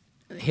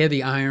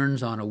heavy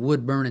irons on a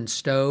wood-burning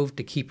stove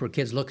to keep her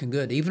kids looking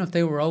good. Even if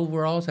they were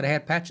overalls that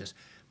had patches,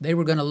 they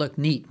were going to look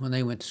neat when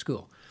they went to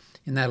school.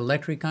 And that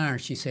electric iron,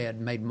 she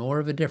said, made more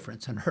of a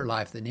difference in her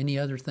life than any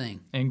other thing.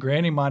 And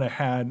Granny might have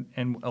had,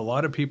 and a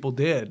lot of people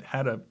did,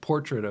 had a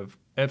portrait of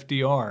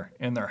FDR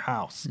in their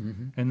house.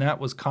 Mm-hmm. And that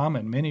was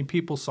common. Many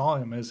people saw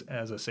him as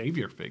a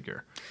savior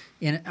figure.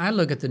 And I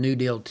look at the New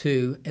Deal,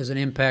 too, as an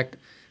impact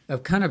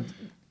of kind of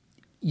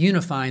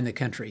unifying the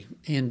country.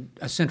 In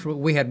a central,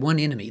 we had one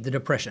enemy, the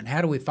Depression.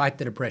 How do we fight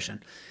the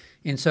Depression?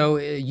 And so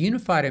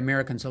unified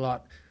Americans a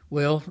lot.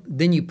 Well,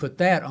 then you put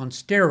that on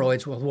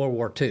steroids with World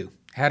War II.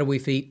 How do we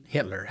defeat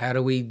Hitler? How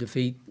do we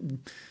defeat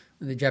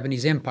the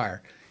Japanese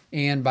Empire?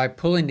 And by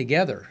pulling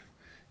together,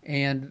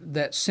 and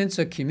that sense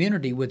of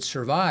community would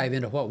survive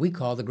into what we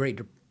call the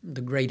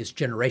greatest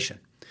generation.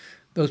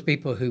 Those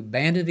people who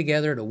banded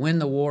together to win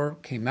the war,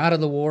 came out of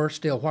the war,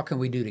 still, what can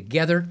we do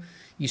together?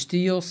 You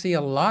still see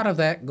a lot of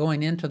that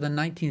going into the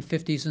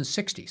 1950s and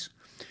 60s.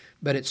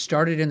 But it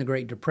started in the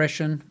Great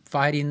Depression,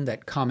 fighting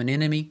that common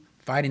enemy,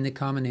 fighting the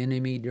common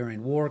enemy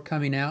during war,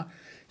 coming out,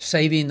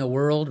 saving the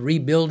world,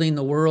 rebuilding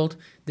the world,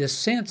 this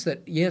sense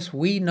that, yes,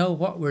 we know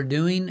what we're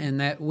doing and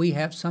that we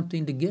have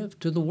something to give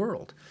to the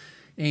world.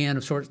 And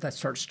of course, that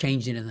starts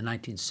changing in the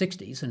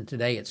 1960s, and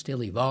today it's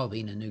still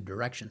evolving in new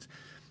directions.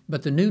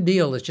 But the New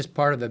Deal is just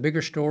part of a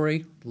bigger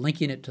story,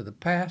 linking it to the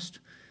past,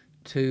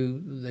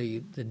 to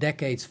the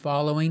decades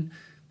following,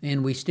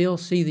 and we still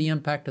see the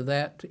impact of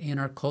that in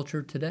our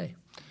culture today.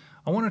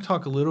 I want to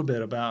talk a little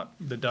bit about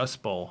the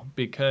Dust Bowl,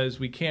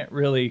 because we can't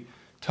really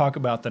talk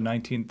about the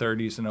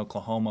 1930s in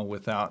Oklahoma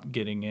without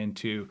getting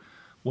into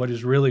what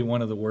is really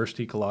one of the worst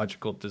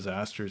ecological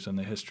disasters in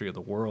the history of the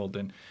world.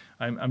 And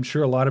I'm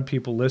sure a lot of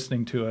people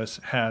listening to us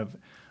have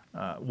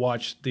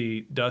watched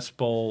the Dust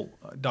Bowl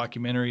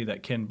documentary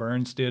that Ken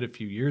Burns did a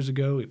few years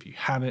ago. If you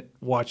haven't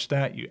watched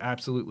that, you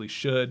absolutely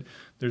should.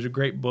 There's a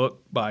great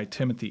book by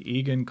Timothy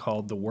Egan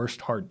called The Worst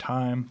Hard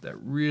Time that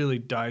really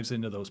dives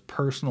into those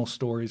personal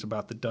stories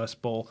about the Dust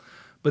Bowl.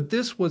 But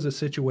this was a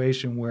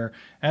situation where,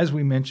 as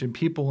we mentioned,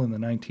 people in the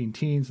 19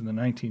 teens and the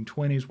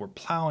 1920s were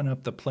plowing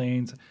up the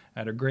plains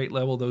at a great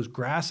level. Those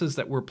grasses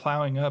that we're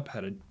plowing up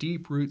had a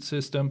deep root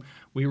system.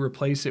 We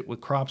replace it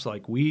with crops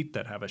like wheat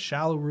that have a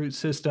shallow root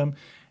system.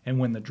 And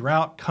when the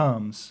drought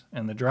comes,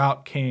 and the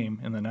drought came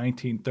in the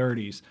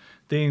 1930s,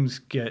 things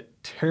get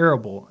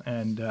terrible.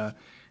 And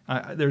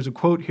there's a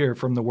quote here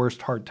from The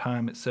Worst Hard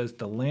Time. It says,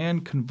 "The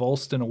land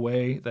convulsed in a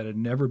way that had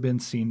never been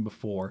seen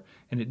before,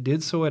 and it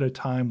did so at a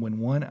time when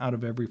 1 out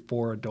of every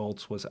 4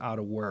 adults was out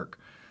of work."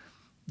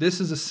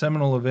 This is a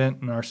seminal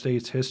event in our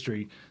state's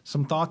history.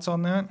 Some thoughts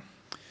on that?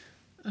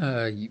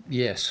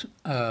 Yes.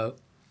 Of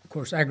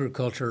course,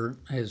 agriculture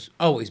has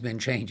always been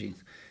changing,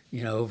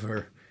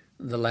 over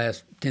the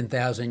last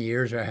 10,000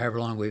 years or however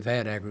long we've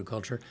had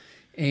agriculture,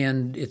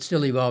 and it's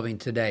still evolving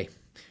today.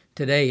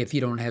 Today, if you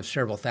don't have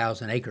several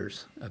thousand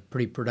acres of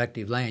pretty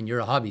productive land, you're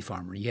a hobby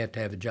farmer. You have to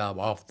have a job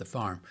off the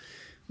farm.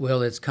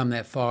 Well, it's come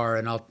that far,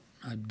 and I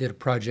did a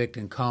project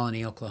in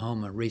Colony,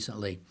 Oklahoma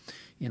recently,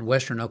 in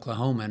western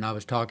Oklahoma, and I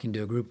was talking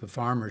to a group of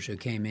farmers who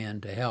came in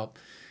to help,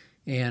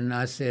 and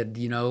I said,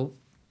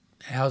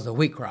 how's the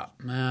wheat crop?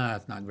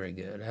 It's not very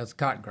good. How's the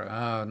cotton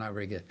crop? Not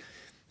very good.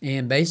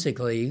 And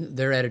basically,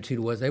 their attitude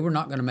was they were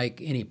not going to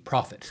make any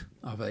profit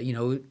of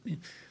it.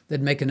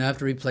 They'd make enough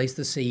to replace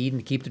the seed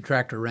and keep the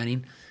tractor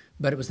running,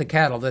 but it was the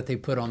cattle that they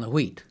put on the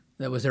wheat.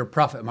 That was their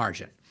profit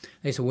margin.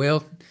 They said,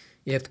 well,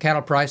 if the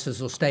cattle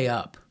prices will stay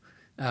up,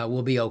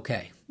 we'll be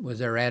okay, was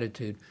their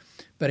attitude.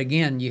 But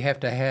again, you have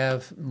to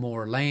have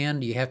more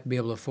land. You have to be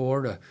able to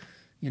afford a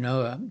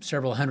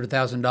several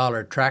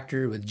 $100,000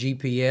 tractor with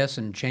GPS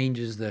and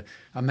changes the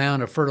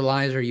amount of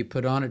fertilizer you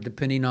put on it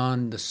depending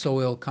on the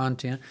soil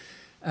content.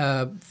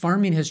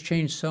 Farming has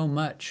changed so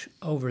much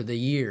over the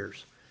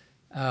years.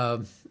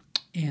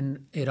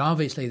 And it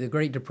obviously, the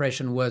Great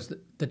Depression was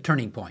the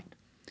turning point.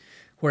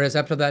 Whereas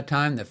up to that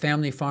time, the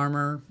family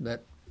farmer,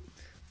 that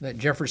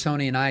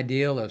Jeffersonian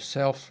ideal of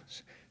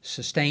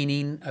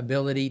self-sustaining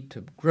ability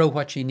to grow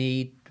what you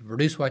need, to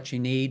produce what you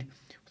need,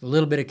 with a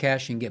little bit of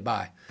cash you can get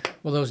by.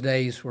 Well, those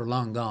days were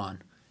long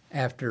gone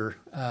after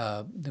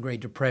the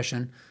Great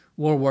Depression.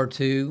 World War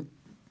II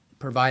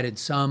provided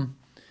some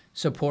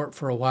support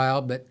for a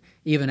while, but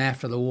even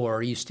after the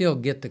war, you still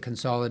get the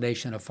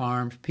consolidation of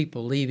farms,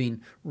 people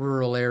leaving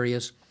rural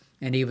areas,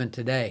 and even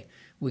today,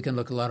 we can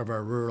look at a lot of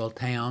our rural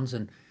towns,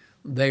 and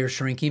they are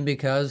shrinking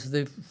because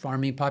the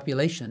farming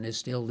population is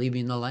still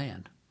leaving the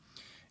land.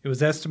 It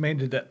was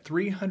estimated that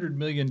 300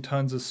 million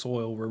tons of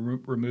soil were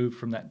removed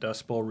from that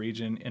Dust Bowl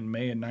region in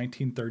May of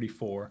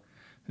 1934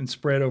 and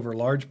spread over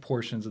large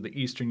portions of the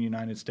eastern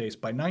United States.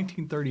 By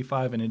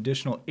 1935, an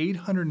additional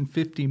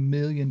 850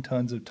 million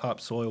tons of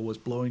topsoil was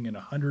blowing in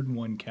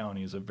 101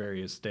 counties of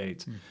various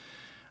states.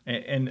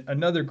 And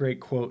another great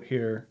quote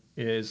here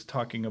is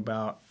talking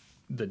about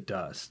the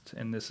dust,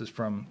 and this is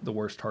from The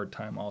Worst Hard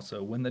Time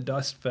also. "When the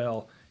dust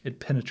fell, it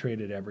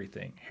penetrated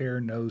everything: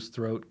 hair, nose,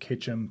 throat,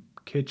 kitchen,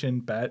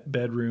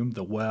 bedroom,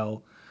 the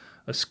well.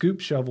 A scoop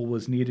shovel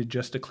was needed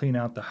just to clean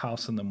out the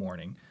house in the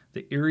morning.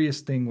 The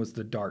eeriest thing was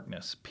the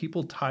darkness.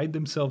 People tied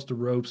themselves to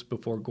ropes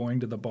before going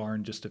to the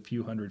barn just a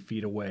few hundred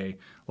feet away,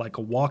 like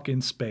a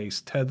walk-in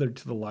space tethered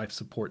to the life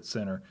support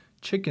center.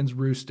 Chickens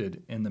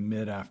roosted in the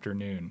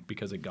mid-afternoon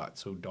because it got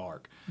so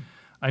dark."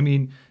 I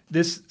mean,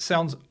 this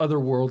sounds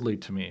otherworldly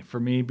to me. For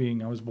me,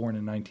 I was born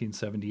in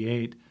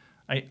 1978,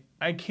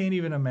 I can't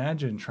even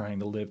imagine trying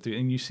to live through.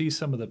 And you see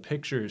some of the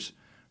pictures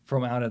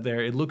from out of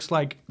there. It looks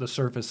like the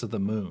surface of the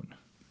moon.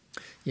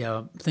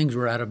 Yeah, things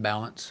were out of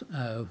balance.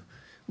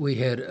 We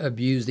had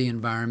abused the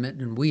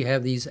environment, and we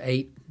have these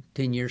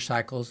 8-10-year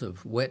cycles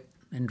of wet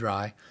and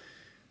dry.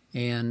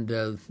 And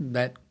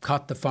that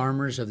caught the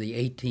farmers of the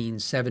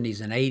 1870s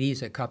and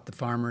 80s. It caught the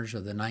farmers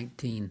of the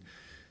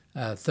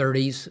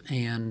 1930s.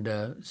 And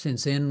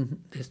since then,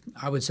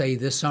 I would say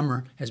this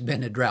summer has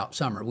been a drought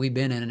summer. We've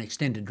been in an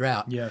extended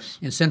drought. Yes.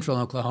 In central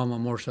Oklahoma,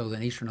 more so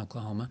than eastern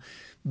Oklahoma.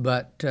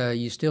 But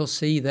you still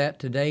see that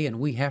today, and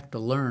we have to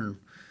learn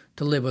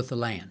to live with the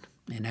land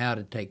and how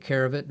to take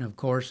care of it. And of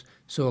course,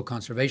 Soil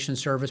Conservation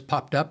Service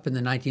popped up in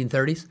the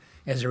 1930s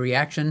as a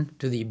reaction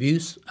to the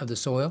abuse of the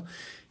soil.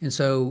 And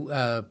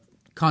so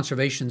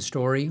conservation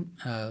story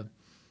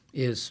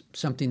is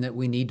something that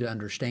we need to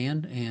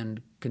understand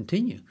and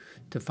continue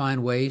to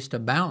find ways to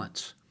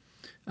balance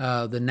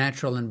the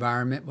natural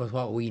environment with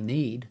what we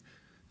need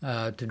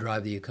to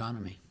drive the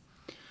economy.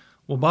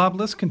 Well, Bob,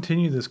 let's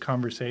continue this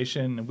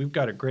conversation. We've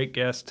got a great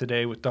guest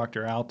today with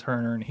Dr. Al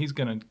Turner, and he's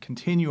going to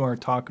continue our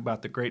talk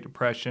about the Great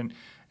Depression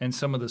and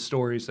some of the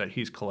stories that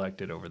he's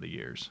collected over the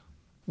years.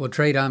 Well,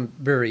 Trade, I'm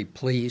very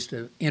pleased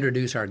to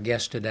introduce our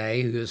guest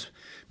today, who has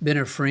been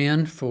a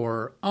friend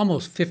for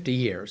almost 50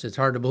 years. It's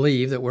hard to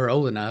believe that we're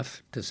old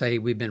enough to say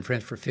we've been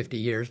friends for 50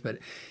 years, but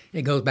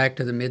it goes back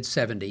to the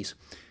mid-'70s.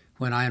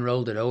 When I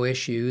enrolled at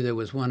OSU, there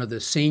was one of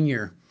the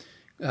senior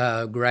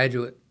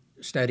graduate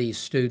studies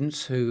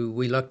students who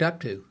we looked up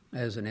to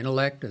as an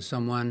intellect, as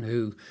someone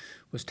who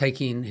was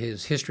taking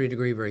his history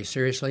degree very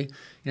seriously. And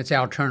it's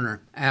Al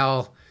Turner.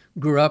 Al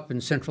grew up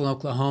in central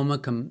Oklahoma,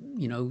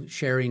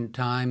 sharing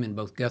time in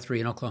both Guthrie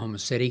and Oklahoma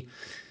City.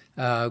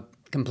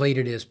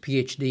 Completed his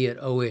PhD at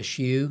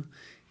OSU,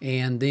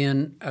 and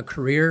then a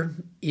career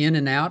in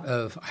and out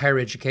of higher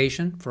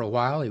education for a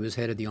while. He was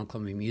head of the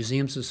Oklahoma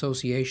Museums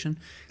Association,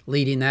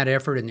 leading that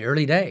effort in the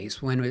early days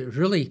when it was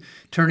really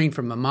turning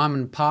from a mom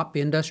and pop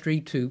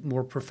industry to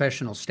more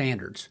professional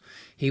standards.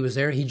 He was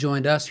there. He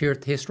joined us here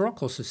at the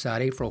Historical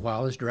Society for a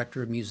while as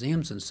director of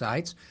museums and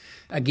sites.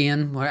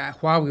 Again,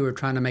 while we were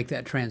trying to make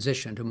that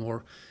transition to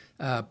more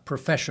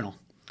professional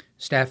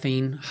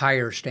staffing,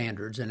 higher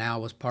standards, and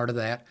Al was part of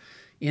that.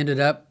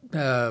 Ended up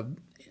El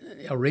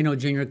Reno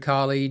Junior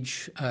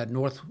College,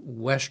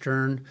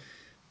 Northwestern,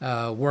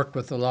 worked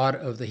with a lot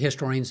of the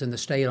historians in the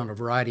state on a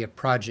variety of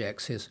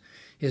projects.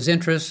 His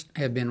interests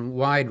have been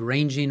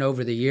wide-ranging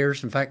over the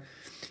years. In fact,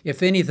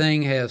 if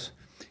anything has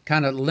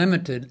kind of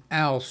limited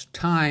Al's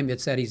time,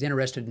 it's that he's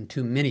interested in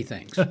too many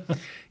things.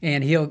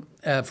 And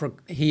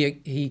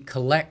he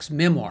collects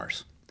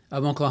memoirs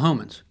of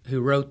Oklahomans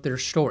who wrote their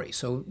story.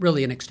 So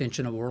really an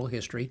extension of oral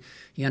history.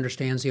 He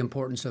understands the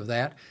importance of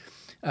that.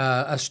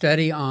 A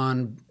study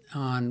on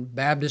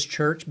Baptist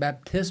church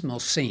baptismal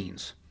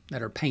scenes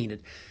that are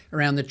painted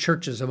around the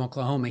churches of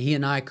Oklahoma. He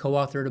and I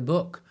co-authored a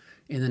book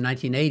in the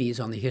 1980s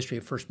on the history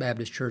of First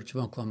Baptist Church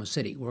of Oklahoma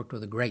City. Worked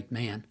with a great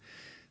man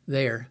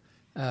there,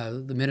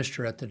 the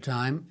minister at the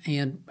time.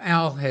 And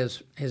Al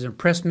has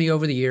impressed me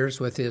over the years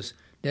with his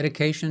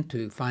dedication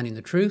to finding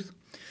the truth,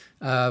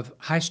 of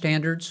high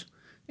standards,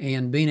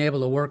 and being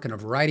able to work in a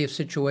variety of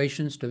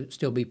situations to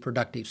still be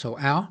productive. So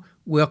Al,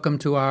 welcome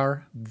to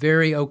our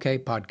Very Okay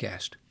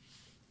podcast.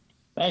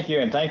 Thank you,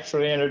 and thanks for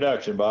the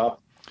introduction, Bob.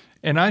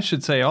 And I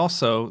should say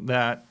also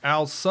that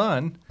Al's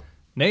son,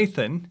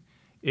 Nathan,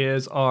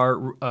 is our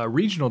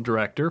regional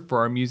director for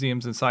our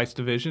Museums and Sites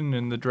Division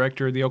and the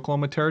director of the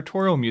Oklahoma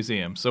Territorial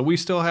Museum. So we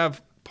still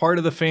have part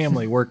of the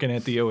family working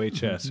at the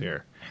OHS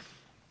here.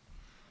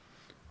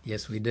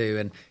 Yes, we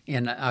do.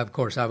 And of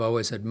course, I've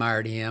always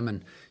admired him,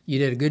 and you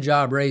did a good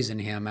job raising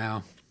him,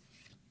 Al.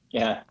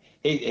 Yeah,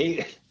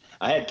 I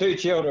had two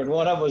children.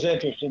 One of them was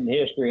interested in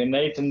history, and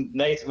Nathan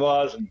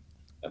was, and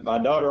my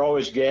daughter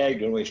always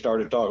gagged when we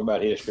started talking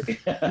about history.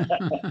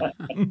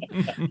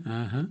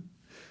 Uh-huh.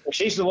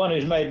 She's the one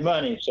who's made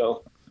money,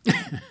 so.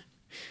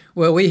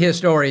 Well, we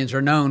historians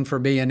are known for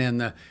being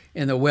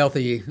in the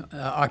wealthy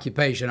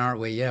occupation, aren't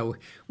we? Yeah,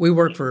 we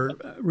work for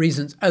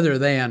reasons other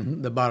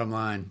than the bottom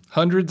line.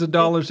 Hundreds of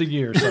dollars a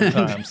year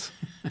sometimes.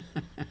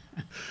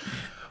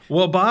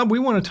 Well, Bob, we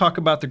want to talk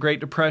about the Great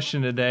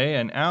Depression today,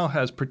 and Al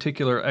has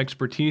particular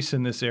expertise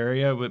in this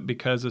area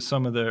because of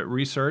some of the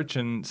research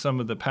and some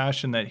of the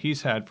passion that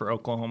he's had for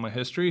Oklahoma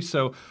history.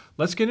 So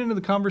let's get into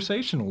the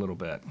conversation a little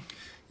bit.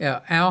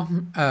 Yeah, Al,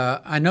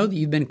 I know that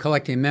you've been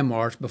collecting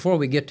memoirs before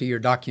we get to your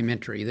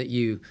documentary that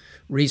you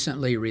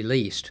recently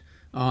released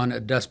on a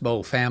Dust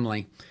Bowl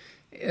family.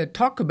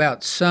 Talk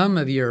about some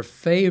of your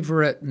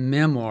favorite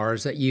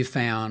memoirs that you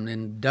found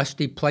in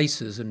dusty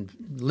places and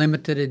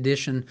limited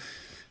edition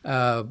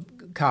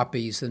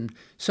copies, and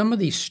some of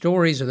these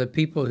stories of the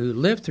people who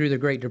lived through the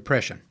Great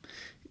Depression.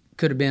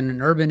 Could have been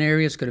in urban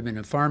areas, could have been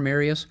in farm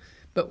areas,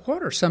 but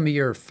what are some of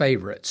your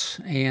favorites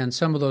and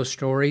some of those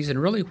stories,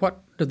 and really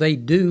what do they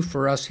do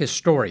for us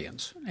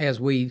historians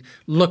as we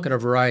look at a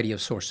variety of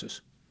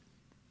sources?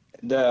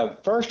 The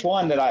first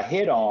one that I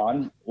hit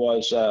on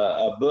was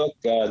a book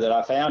that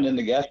I found in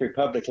the Guthrie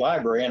Public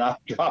Library, and I'm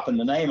dropping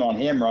the name on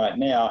him right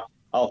now.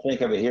 I'll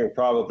think of it here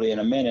probably in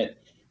a minute.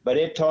 But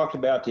it talked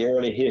about the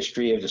early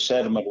history of the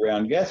settlement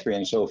around Guthrie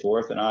and so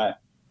forth, and I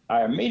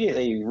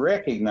immediately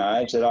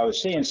recognized that I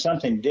was seeing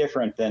something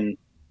different than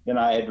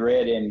I had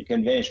read in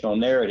conventional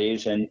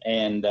narratives, and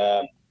then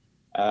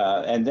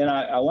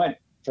I went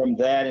from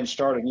that and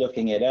started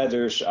looking at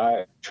others.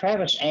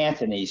 Travis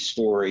Anthony's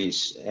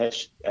stories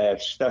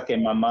have stuck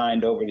in my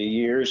mind over the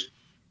years.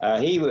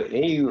 He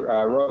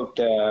wrote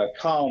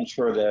columns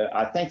for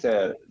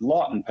the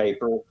Lawton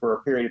paper for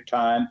a period of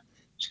time.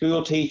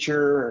 School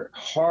teacher,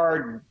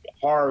 hard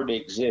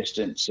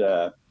existence,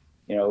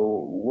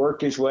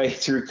 worked his way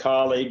through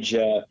college.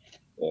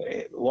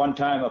 One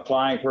time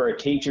applying for a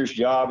teacher's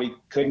job, he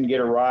couldn't get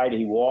a ride.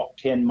 He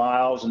walked 10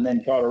 miles and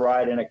then caught a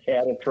ride in a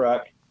cattle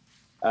truck.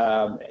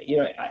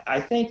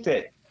 I think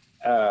that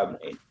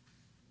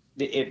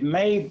it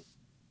may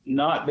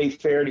not be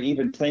fair to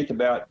even think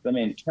about them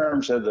in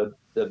terms of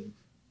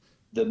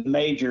the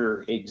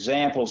major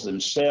examples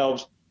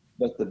themselves,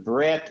 but the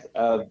breadth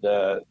of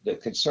the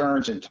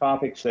concerns and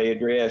topics they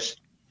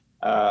addressed.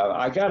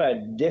 I got a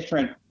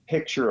different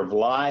picture of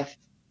life,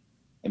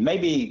 and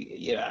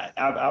maybe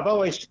I've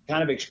always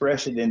kind of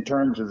expressed it in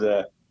terms of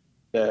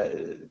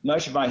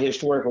much of my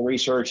historical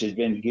research has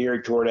been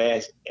geared toward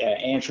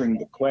answering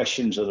the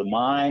questions of the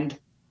mind,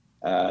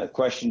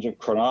 questions of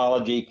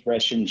chronology,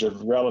 questions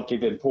of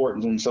relative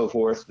importance, and so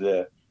forth.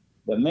 The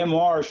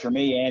memoirs for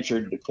me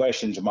answered the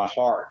questions of my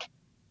heart.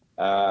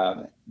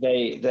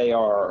 They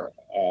are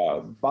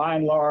by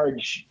and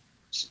large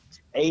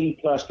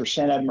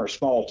 80+% of them are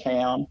small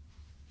town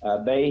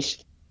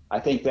based. I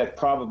think that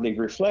probably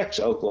reflects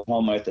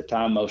Oklahoma at the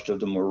time most of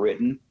them were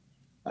written.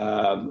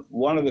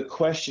 One of the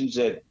questions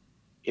that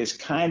is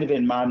kind of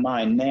in my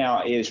mind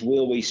now is,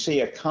 will we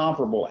see a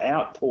comparable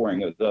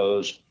outpouring of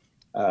those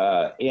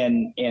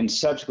in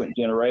subsequent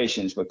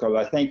generations? Because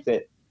I think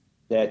that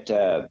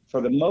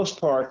for the most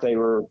part, they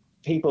were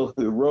people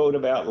who wrote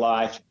about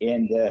life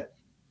in the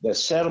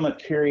settlement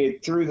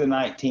period through the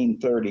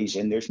 1930s,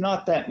 and there's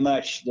not that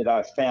much that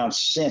I've found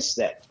since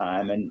that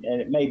time, and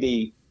it may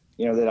be,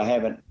 that I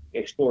haven't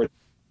explored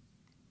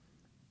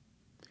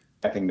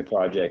the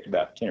project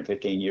about 10 or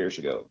 15 years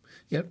ago.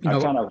 Yep, I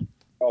kind of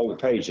all the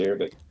page there,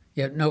 but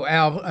yeah, no,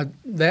 Al,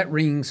 that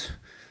rings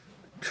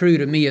true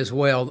to me as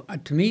well.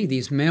 To me,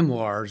 these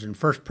memoirs and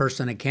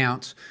first-person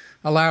accounts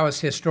allow us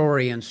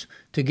historians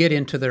to get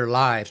into their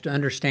lives, to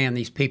understand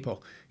these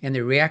people and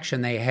the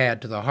reaction they had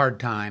to the hard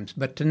times,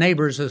 but to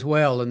neighbors as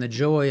well, and the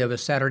joy of a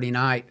Saturday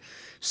night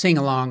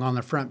sing-along on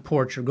the front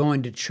porch or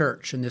going to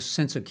church, and this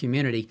sense of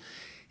community.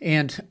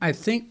 And I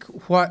think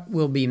what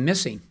will be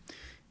missing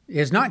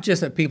is not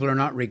just that people are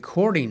not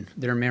recording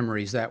their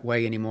memories that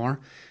way anymore,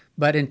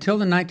 but until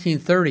the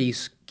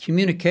 1930s,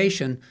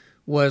 communication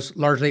was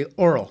largely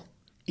oral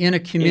in a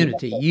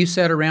community. You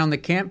sat around the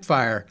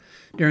campfire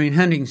during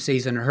hunting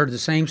season and heard the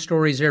same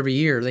stories every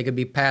year. They could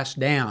be passed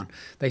down.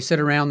 They sat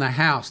around the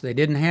house. They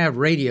didn't have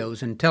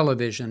radios and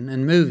television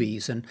and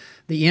movies and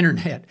the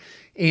internet.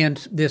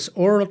 And this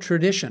oral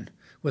tradition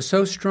was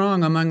so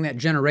strong among that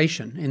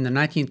generation in the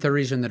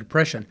 1930s and the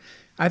Depression.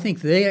 I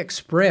think they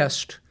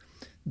expressed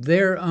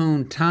their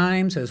own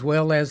times as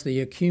well as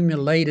the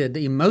accumulated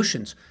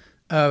emotions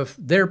of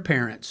their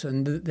parents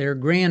and their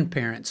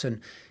grandparents, and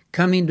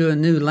coming to a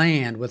new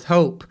land with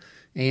hope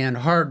and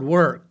hard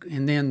work,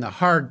 and then the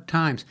hard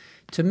times.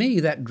 To me,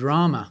 that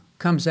drama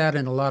comes out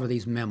in a lot of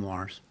these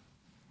memoirs.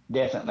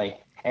 Definitely.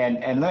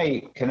 And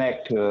they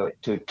connect to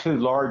two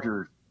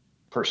larger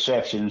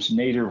perceptions,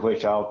 neither of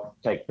which I'll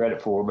take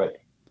credit for, but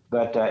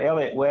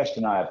Elliot West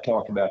and I have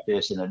talked about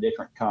this in a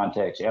different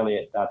context.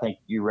 Elliot, I think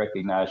you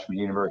recognize from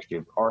the University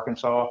of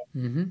Arkansas,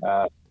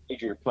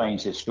 major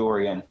plains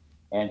historian.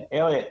 And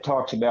Elliot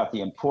talks about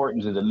the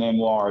importance of the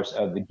memoirs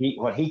of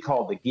what he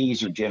called the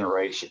geezer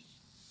generation.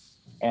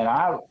 And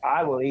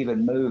I will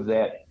even move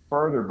that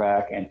further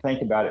back and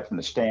think about it from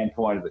the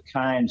standpoint of the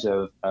kinds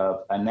of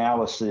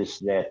analysis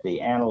that the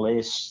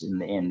analysts in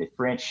the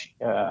French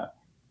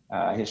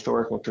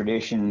historical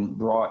tradition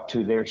brought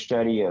to their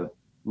study of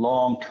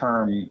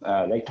long-term.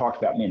 They talked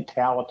about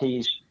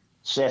mentalities,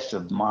 sets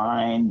of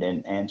mind,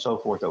 and so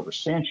forth over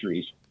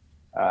centuries.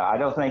 I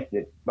don't think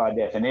that by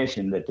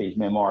definition that these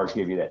memoirs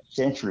give you that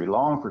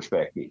century-long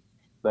perspective,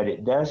 but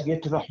it does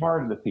get to the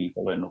heart of the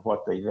people and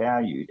what they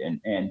valued.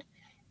 And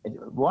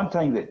one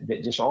thing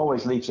that just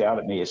always leaps out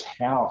at me is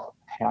how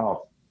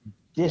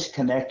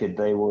disconnected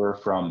they were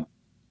from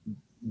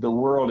the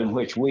world in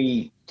which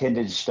we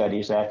tended to study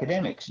as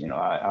academics.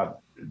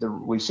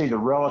 We see the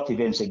relative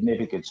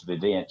insignificance of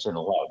events in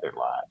a lot of their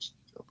lives.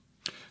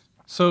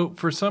 So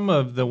for some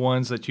of the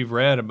ones that you've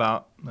read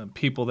about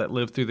people that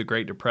lived through the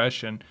Great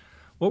Depression,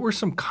 what were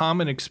some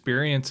common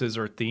experiences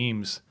or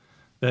themes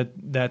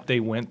that they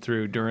went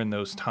through during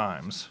those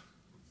times?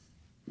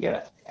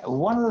 Yeah,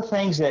 one of the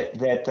things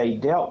that they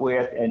dealt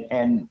with,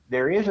 and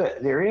there is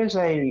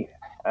an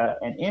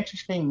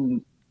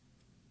interesting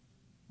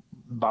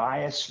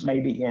bias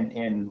maybe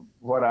in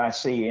what I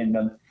see in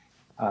them.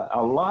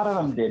 A lot of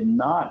them did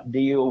not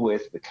deal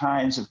with the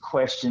kinds of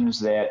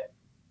questions that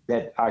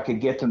I could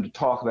get them to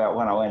talk about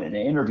when I went and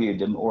interviewed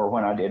them or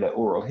when I did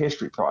oral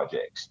history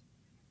projects.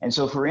 And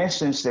so, for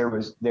instance, there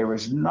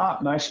was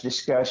not much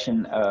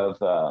discussion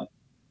of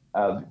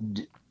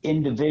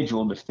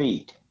individual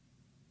defeat.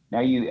 Now,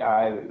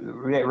 I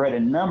read a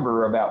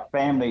number about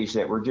families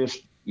that were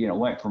just,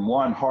 went from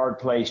one hard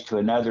place to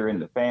another,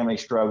 and the family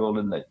struggled,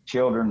 and the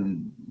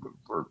children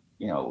were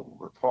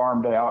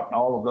farmed out, and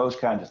all of those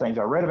kinds of things.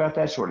 I read about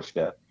that sort of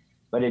stuff.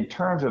 But in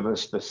terms of a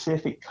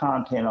specific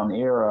content on the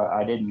era,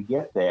 I didn't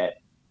get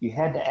that. You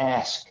had to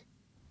ask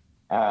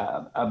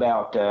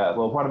about,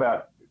 what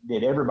about,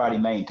 did everybody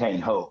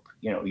maintain hope?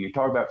 You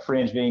talk about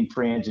friends being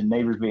friends and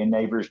neighbors being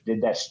neighbors.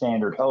 Did that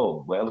standard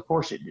hold? Well, of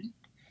course it didn't.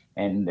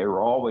 And there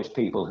were always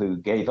people who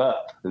gave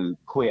up, who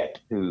quit,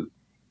 who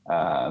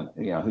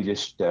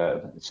just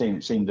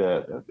seemed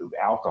to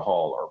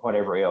alcohol or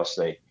whatever else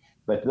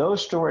But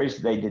those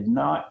stories they did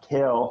not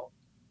tell,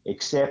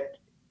 except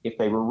if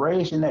they were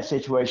raised in that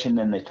situation,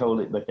 then they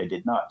told it, but they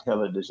did not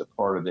tell it as a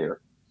part of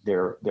their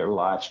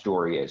life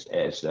story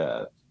as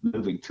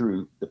moving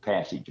through the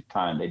passage of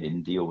time. They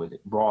didn't deal with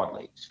it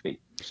broadly speaking.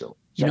 So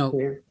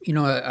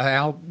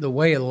Al, the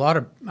way a lot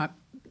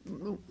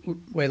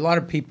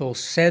of people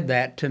said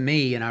that to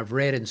me, and I've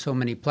read in so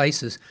many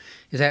places,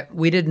 is that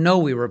we didn't know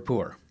we were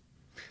poor.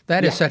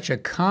 That is such a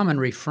common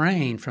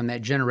refrain from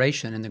that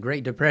generation in the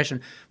Great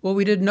Depression. Well,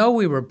 we didn't know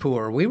we were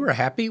poor. We were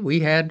happy. We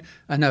had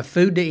enough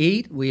food to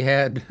eat. We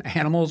had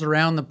animals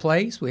around the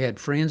place. We had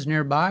friends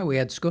nearby. We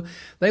had school.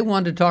 They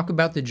wanted to talk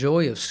about the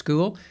joy of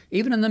school,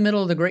 even in the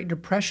middle of the Great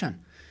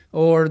Depression.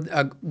 or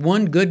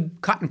one good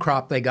cotton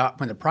crop they got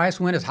when the price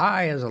went as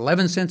high as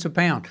 11 cents a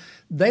pound.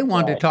 They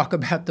wanted to talk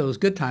about those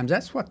good times.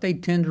 That's what they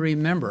tend to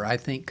remember, I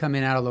think,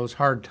 coming out of those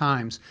hard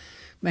times.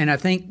 And I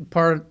think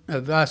part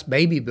of us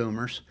baby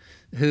boomers,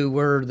 who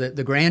were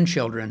the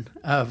grandchildren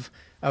of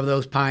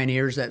those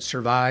pioneers that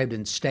survived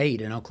and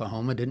stayed in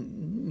Oklahoma,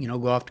 didn't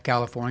go off to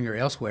California or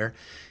elsewhere,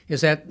 is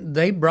that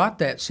they brought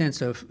that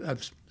sense of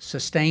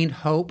sustained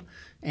hope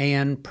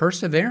and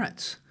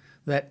perseverance.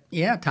 That,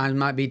 yeah, times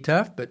might be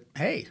tough, but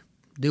hey,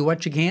 do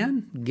what you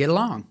can, get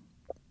along.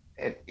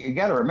 You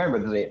got to remember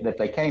that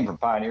they came from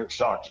pioneer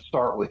stock to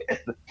start with.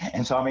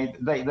 And so, I mean,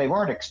 they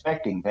weren't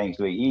expecting things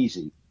to be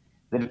easy.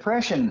 The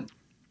Depression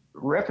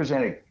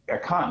represented a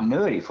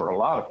continuity for a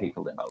lot of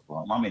people in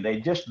Oklahoma. I mean, they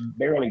just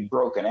barely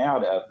broken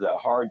out of the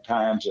hard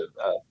times of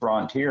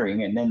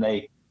frontiering, and then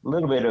a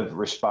little bit of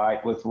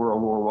respite with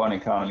World War I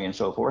economy and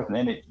so forth, and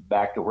then it's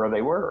back to where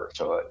they were.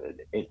 So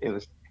it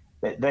was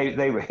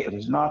it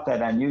was not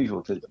that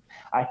unusual to them.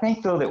 I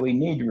think, though, that we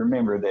need to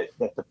remember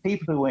that the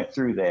people who went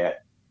through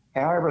that,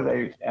 however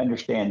they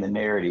understand the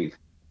narrative,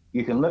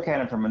 you can look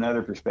at it from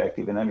another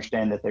perspective and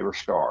understand that they were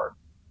scarred.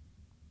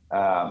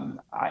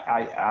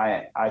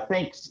 I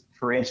think,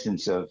 for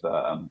instance, of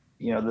the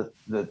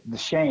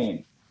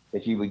shame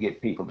that you would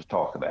get people to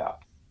talk about,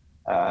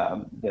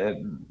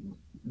 the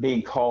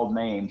being called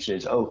names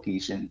as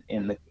Okies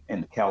in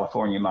the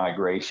California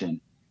migration,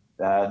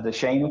 the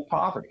shame of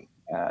poverty.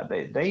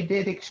 They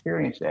did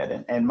experience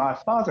that, and my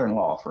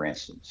father-in-law, for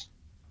instance,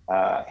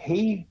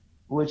 he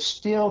would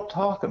still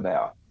talk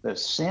about the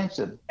sense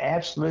of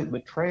absolute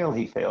betrayal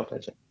he felt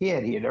as a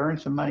kid. He had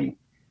earned some money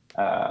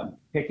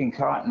picking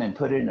cotton and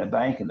put it in a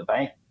bank, and the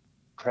bank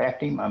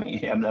trapped him. I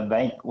mean, the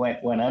bank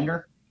went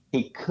under.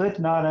 He could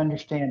not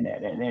understand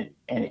that,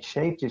 and it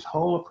shaped his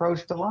whole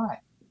approach to life.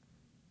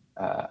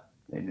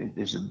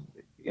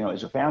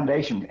 It's a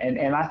foundation,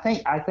 and I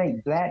think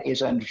that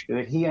is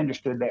understood. He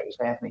understood that was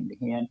happening to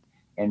him,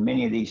 and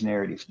many of these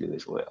narratives do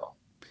as well.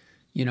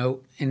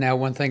 And now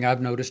one thing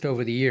I've noticed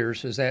over the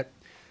years is that,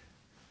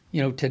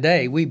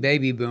 today we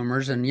baby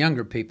boomers and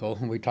younger people,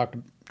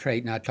 and Trey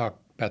and I talked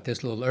about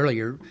this a little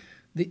earlier,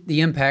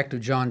 the impact of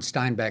John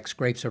Steinbeck's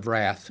Grapes of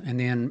Wrath, and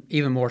then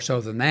even more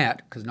so than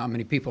that, because not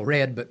many people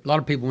read, but a lot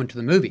of people went to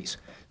the movies,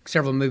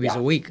 several movies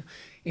a week,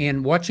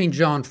 and watching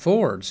John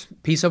Ford's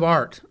piece of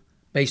art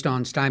based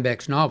on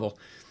Steinbeck's novel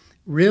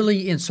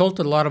really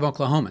insulted a lot of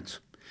Oklahomans.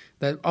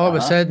 That all of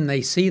a sudden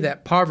they see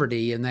that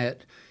poverty and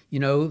that,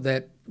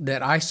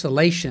 that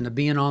isolation of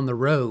being on the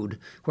road,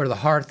 where the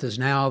hearth is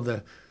now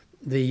the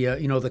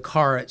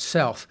car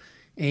itself,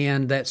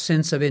 and that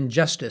sense of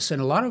injustice.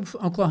 And a lot of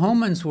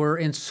Oklahomans were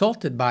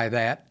insulted by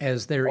that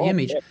as their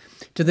image. Yeah.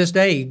 To this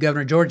day,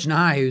 Governor George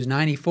Nye, who's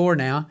 94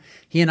 now,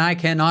 he and I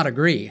cannot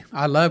agree.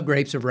 I love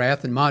Grapes of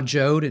Wrath and Ma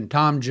Joad and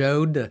Tom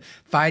Joad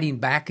fighting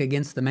back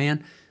against the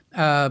man.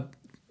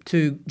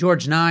 To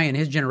George Nye and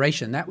his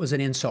generation, that was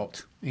an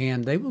insult,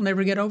 and they will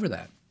never get over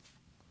that.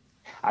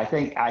 I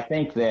think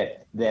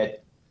that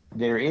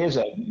there is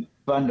a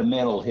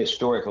fundamental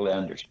historical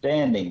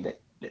understanding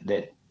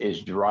that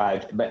is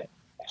derived, but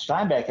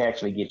Steinbeck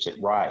actually gets it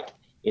right.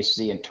 It's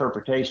the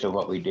interpretation of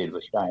what we did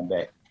with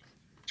Steinbeck.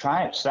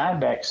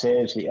 Steinbeck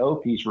says the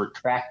Okies were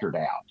tractored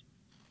out.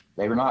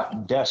 They were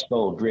not Dust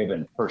Bowl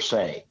driven per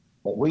se,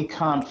 but we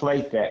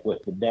conflate that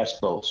with the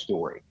Dust Bowl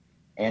story.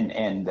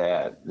 And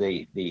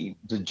the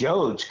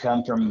Joads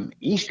come from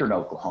eastern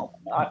Oklahoma,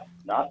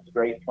 not the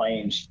Great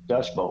Plains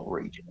Dust Bowl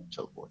region and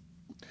so forth.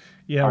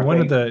 Yeah, one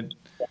of the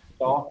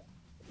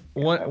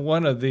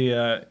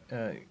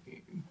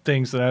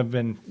things that I've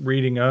been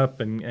reading up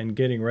and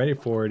getting ready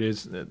for it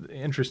is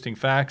interesting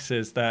facts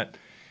is that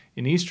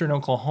in eastern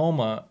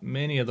Oklahoma,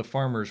 many of the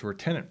farmers were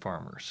tenant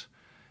farmers.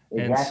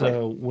 Exactly. And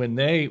so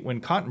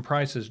when cotton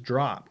prices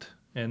dropped,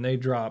 and they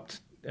dropped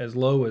as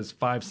low as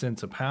 5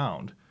 cents a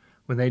pound,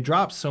 when they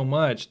dropped so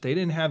much, they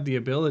didn't have the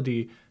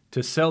ability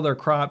to sell their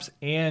crops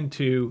and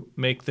to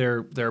make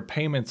their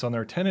payments on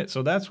their tenant.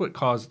 So that's what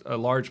caused a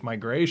large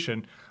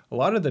migration. A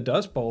lot of the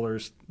Dust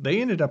Bowlers,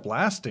 they ended up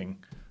lasting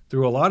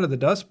through a lot of the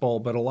Dust Bowl,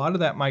 but a lot of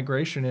that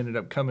migration ended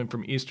up coming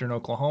from eastern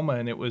Oklahoma,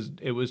 and it was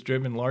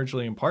driven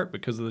largely in part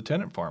because of the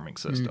tenant farming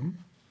system.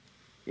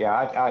 Mm-hmm.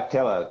 Yeah, I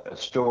tell a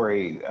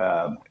story,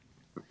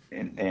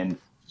 and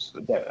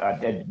that I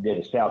did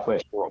a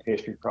Southwest World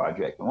History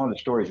project, and one of the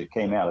stories that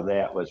came out of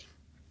that was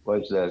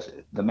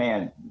the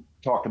man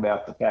talked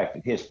about the fact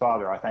that his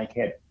father, I think,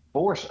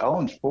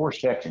 owns 4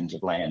 sections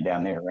of land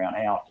down there around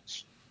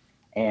Altus,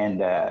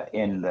 and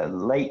in the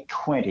late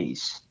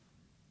 20s.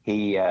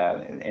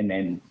 And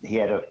then he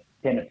had a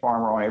tenant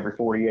farmer on every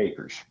 40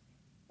 acres.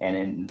 And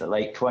in the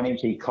late 20s,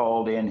 he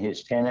called in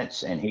his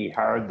tenants and he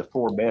hired the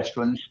 4 best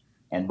ones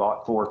and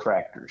bought 4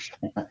 tractors.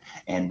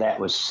 And that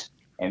was,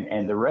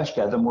 and the rest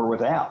of them were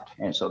without.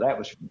 And so that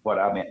was what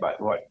I meant by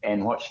what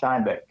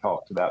Steinbeck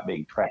talked about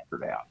being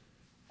tractored out.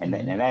 And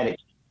that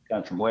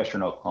comes from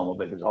western Oklahoma,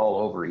 but it's all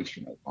over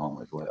eastern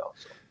Oklahoma as well.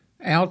 So.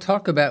 Al,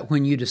 talk about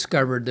when you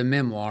discovered the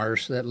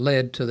memoirs that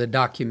led to the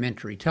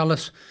documentary. Tell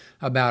us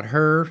about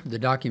her, the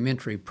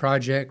documentary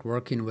project,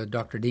 working with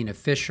Dr. Dina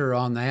Fisher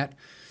on that,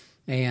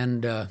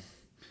 and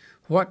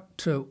what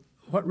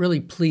really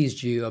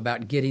pleased you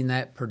about getting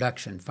that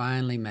production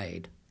finally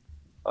made?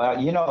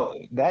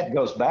 That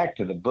goes back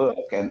to the book,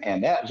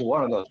 and that was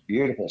one of those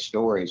beautiful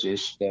stories.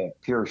 It's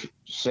pure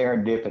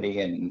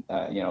serendipity and,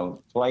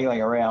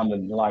 flailing around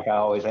and like I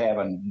always have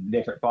and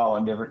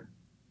following different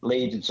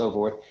leads and so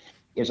forth.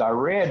 Is I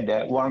read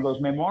one of those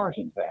memoirs,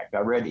 in fact. I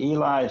read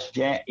Eli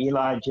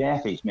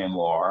Jaffe's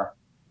memoir.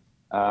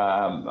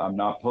 I'm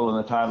not pulling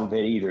the title of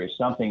it either. It's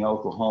something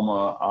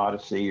Oklahoma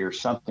Odyssey or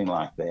something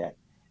like that.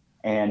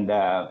 And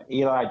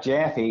Eli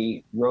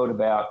Jaffe wrote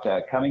about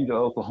coming to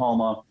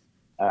Oklahoma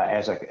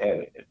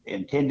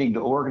intending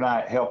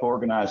to help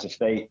organize the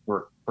state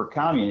for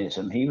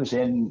communism. He was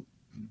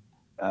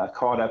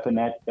caught up in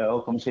that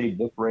Oklahoma City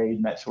book raid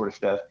and that sort of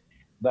stuff.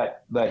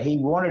 But he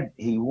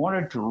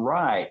wanted to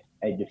write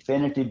a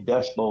definitive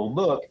Dust Bowl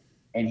book,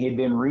 and he had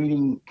been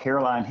reading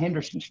Caroline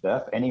Henderson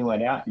stuff, and he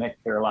went out and met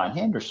Caroline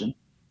Henderson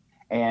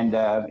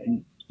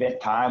and spent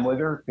time with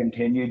her,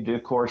 continued to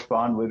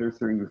correspond with her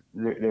through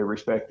their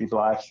respective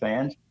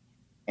lifespans.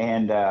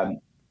 And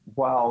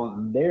while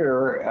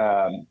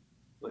there,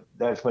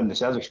 that's when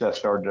this other stuff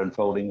started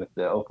unfolding with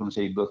the Oklahoma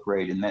City book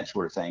raid and that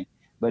sort of thing.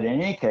 But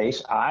in any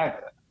case, I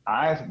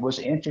was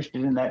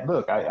interested in that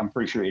book. I'm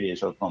pretty sure it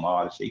is Oklahoma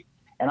Odyssey.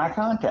 And I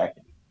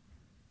contacted him.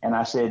 And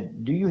I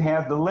said, do you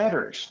have the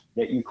letters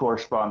that you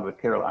correspond with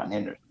Caroline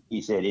Henderson? He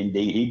said,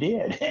 indeed he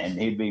did. And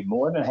he'd be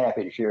more than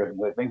happy to share them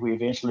with me. We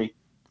eventually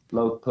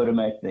put them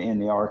in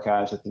the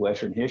archives at the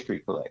Western History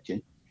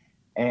Collection.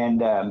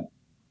 And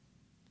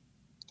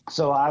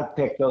so I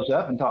picked those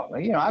up and thought,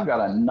 well, I've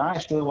got a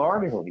nice little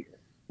article here.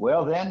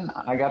 Well, then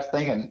I got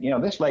thinking,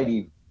 this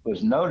lady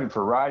was noted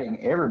for writing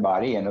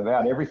everybody and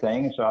about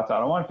everything. And so I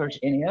thought, I wonder if there's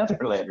any other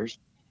letters.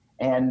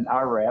 And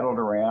I rattled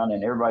around,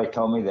 and everybody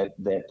told me that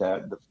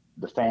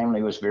the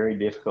family was very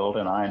difficult.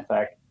 And I, in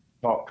fact,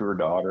 talked to her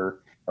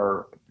daughter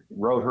or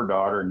wrote her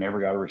daughter and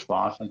never got a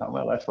response. And I thought,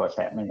 well, that's what's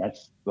happening.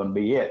 That's going to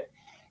be it.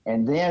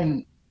 And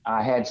then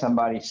I had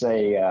somebody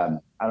say, I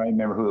don't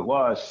remember who it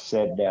was,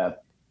 said,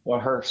 well,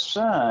 her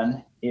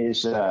son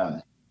is,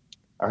 or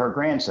her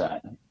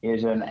grandson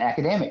is an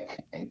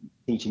academic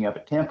teaching up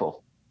at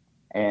Temple.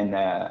 And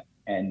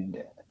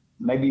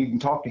maybe you can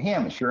talk to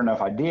him. And sure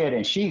enough, I did.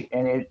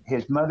 And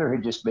his mother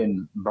had just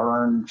been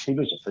burned. She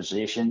was a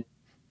physician,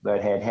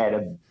 but had had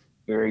a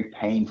very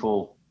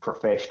painful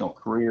professional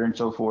career and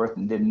so forth,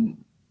 and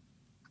didn't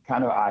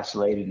kind of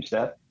isolated and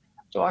stuff.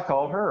 So I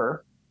called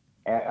her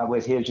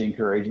with his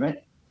encouragement,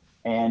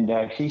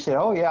 and she said,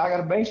 oh yeah, I got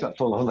a basement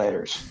full of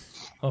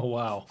letters. Oh,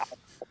 wow.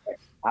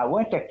 I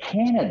went to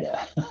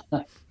Canada,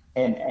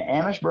 in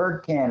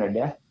Amherstburg,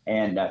 Canada,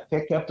 and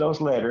picked up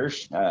those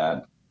letters,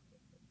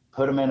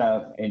 put them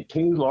in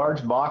two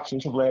large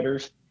boxes of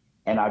letters,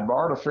 and I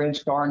borrowed a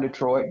friend's car in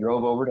Detroit,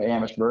 drove over to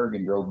Amherstburg,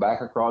 and drove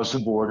back across the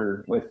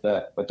border with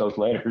those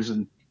letters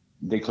and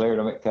declared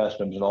them at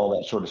customs and all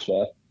that sort of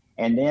stuff,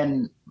 and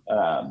then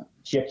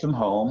shipped them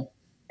home.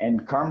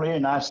 And Carmelita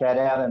and I sat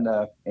out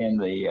in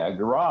the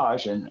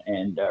garage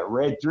and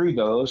read through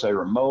those. They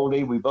were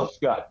moldy. We both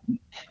got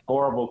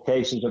horrible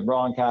cases of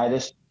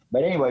bronchitis.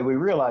 But anyway, we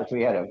realized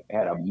we had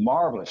a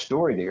marvelous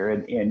story there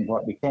in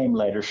what became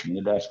Letters from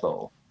the Dust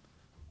Bowl.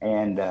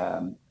 And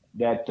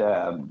that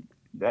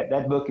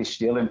book is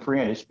still in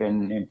print. It's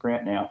been in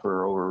print now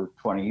for over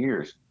 20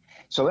 years.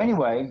 So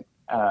anyway,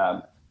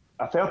 I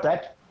felt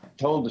that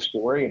told the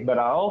story, but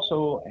I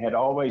also had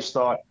always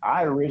thought,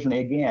 I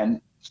originally,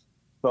 again,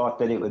 thought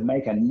that it would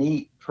make a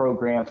neat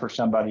program for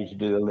somebody to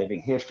do a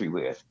living history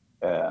with,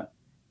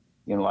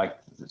 like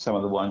some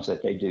of the ones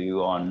that they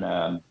do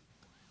on,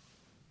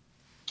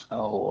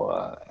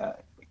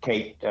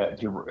 Kate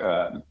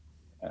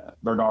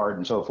Bernard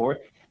and so forth.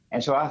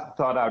 And so I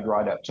thought I'd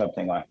write up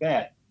something like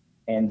that.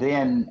 And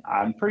then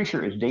I'm pretty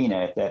sure it was Dina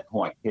at that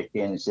point kicked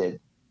in and said,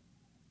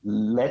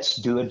 let's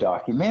do a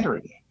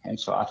documentary. And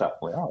so I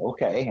thought, well,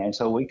 okay. And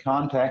so we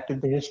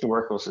contacted the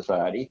Historical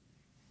Society,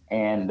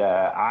 and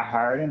I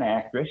hired an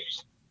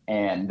actress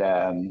and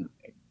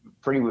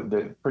pretty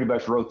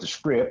much wrote the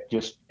script,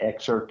 just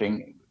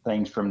excerpting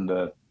things from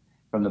the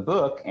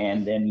book,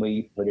 and then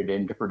we put it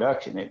into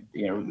production.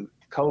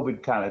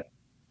 COVID kind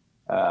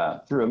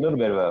of threw a little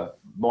bit of a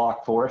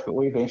block for us, but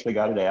we eventually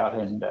got it out,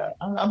 and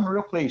I'm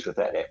real pleased with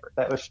that effort.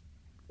 That was,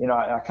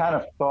 I kind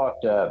of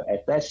thought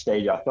at that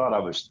stage, I thought I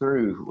was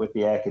through with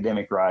the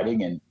academic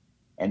writing,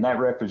 and that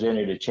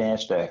represented a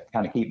chance to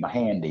kind of keep my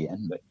hand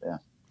in, but.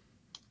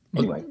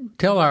 Anyway.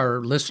 Tell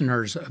our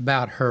listeners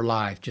about her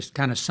life. Just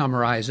kind of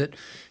summarize it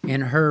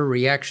and her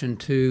reaction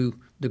to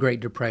the Great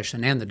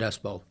Depression and the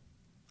Dust Bowl.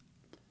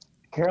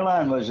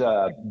 Caroline was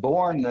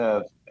born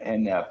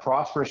in a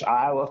prosperous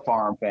Iowa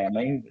farm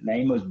family.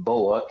 Name was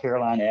Boa,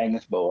 Caroline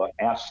Agnes Boa,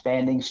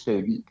 outstanding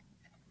student.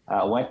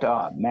 Went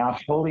to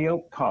Mount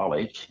Holyoke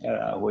College,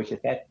 which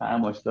at that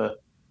time was the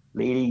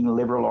leading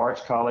liberal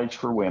arts college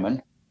for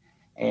women.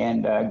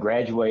 and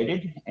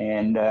graduated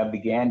and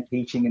began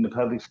teaching in the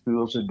public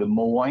schools of Des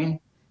Moines.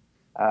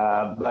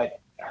 But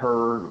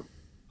her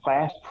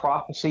class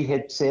prophecy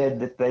had said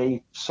that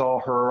they saw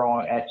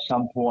her at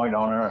some point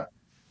on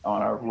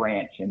a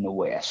ranch in the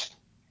West,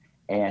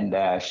 and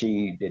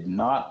she did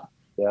not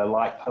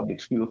like public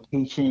school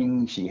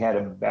teaching. She had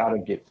a bout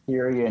of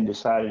diphtheria and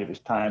decided it was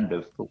time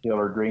to fulfill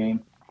her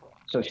dream.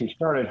 So she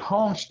started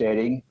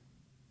homesteading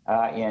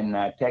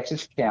in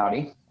Texas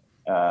County,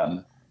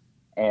 and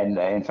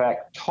in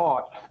fact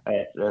taught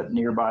at a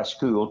nearby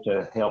school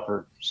to help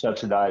her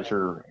subsidize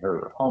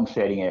her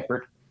homesteading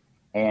effort.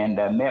 And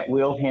met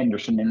Will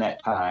Henderson in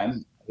that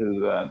time,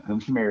 whom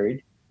she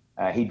married.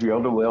 He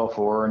drilled a well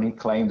for her, and he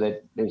claimed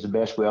that it was the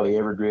best well he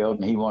ever drilled,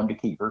 and he wanted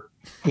to keep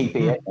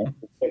it. And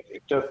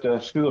took the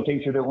school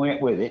teacher that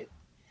went with it.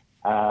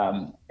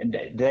 And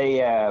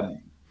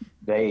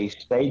they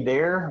stayed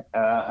there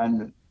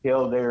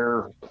until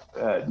their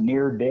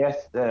near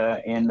death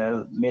in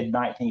the mid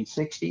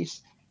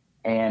 1960s,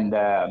 and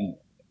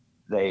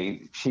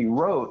she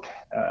wrote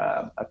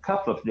a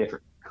couple of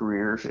different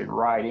careers in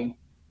writing.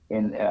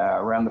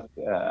 Around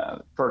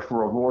the First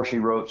World War, she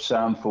wrote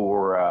some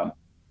for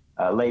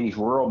Ladies'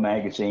 World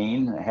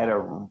magazine, had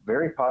a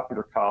very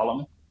popular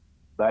column,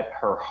 but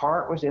her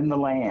heart was in the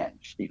land.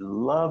 She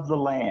loved the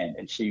land,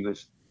 and she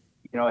was,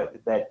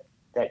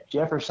 that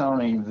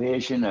Jeffersonian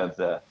vision of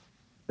the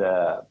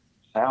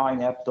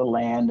plowing up the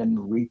land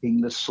and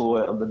reaping the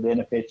soil, the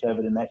benefits of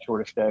it, and that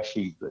sort of stuff.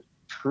 She was a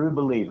true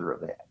believer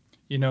of that.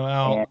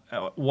 Al,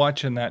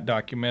 watching that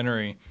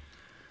documentary,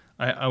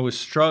 I was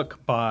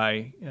struck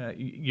by,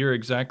 you're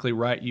exactly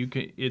right.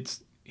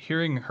 It's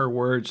hearing her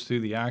words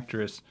through the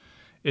actress.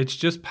 It's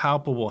just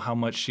palpable how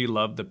much she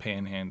loved the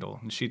Panhandle.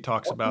 And she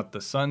talks about the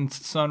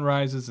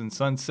sunrises and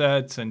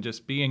sunsets and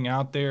just being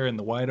out there in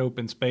the wide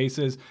open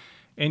spaces.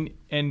 And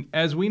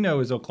as we know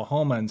as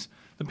Oklahomans,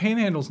 the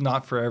Panhandle's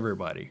not for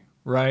everybody,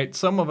 right?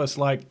 Some of us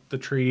like the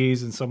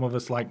trees and some of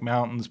us like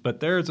mountains,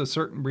 but there's a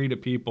certain breed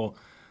of people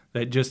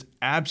that just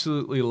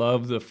absolutely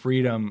love the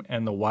freedom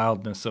and the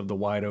wildness of the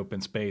wide open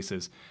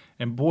spaces.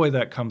 And boy,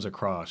 that comes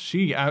across.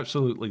 She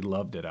absolutely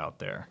loved it out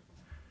there.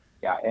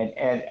 Yeah,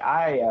 and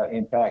I,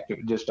 in fact,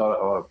 just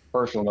on a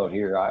personal note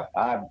here,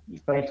 I'm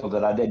thankful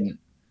that I didn't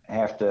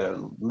have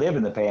to live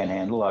in the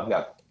Panhandle. I've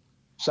got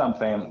some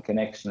family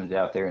connections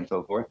out there and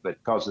so forth, but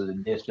because of the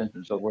distance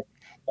and so forth.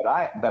 But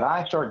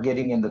I start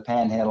getting in the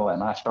Panhandle,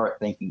 and I start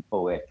thinking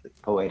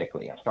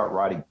poetically. I start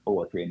writing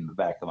poetry in the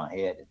back of my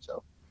head, and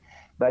so.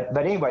 But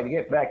anyway, to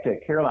get back to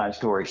Caroline's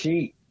story,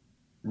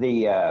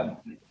 the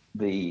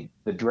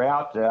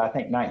drought, I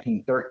think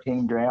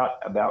 1913 drought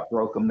about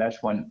broke them.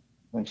 That's when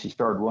she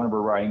started one of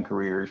her writing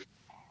careers.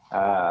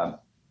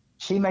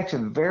 She makes a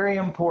very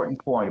important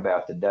point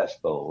about the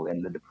Dust Bowl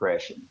and the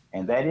Depression,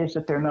 and that is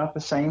that they're not the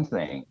same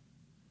thing.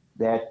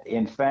 That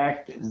in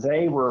fact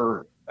they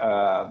were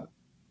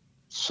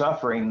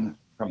suffering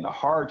from the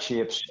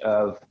hardships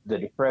of the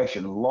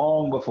Depression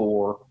long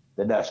before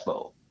the Dust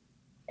Bowl.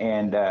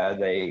 And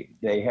they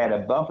had a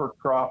bumper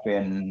crop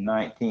in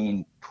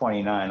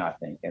 1929, I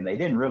think, and they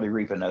didn't really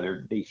reap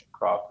another decent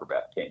crop for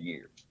about 10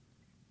 years.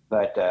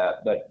 But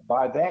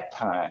by that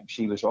time,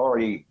 she was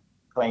already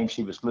claimed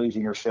she was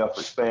losing her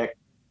self-respect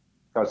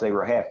because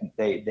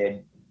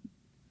they'd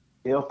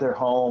built their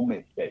home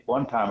at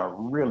one time a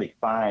really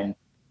fine.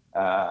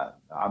 I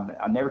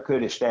never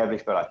could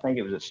establish, but I think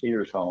it was a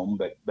Sears home.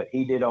 But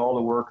he did all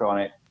the work on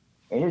it.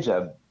 It is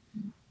a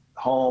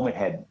home.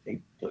 They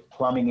put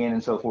plumbing in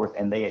and so forth,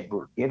 and they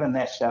were giving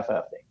that stuff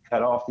up. They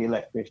cut off the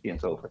electricity and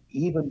so forth,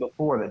 even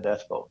before the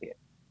Dust Bowl hit,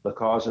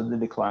 because of the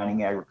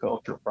declining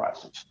agricultural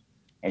prices.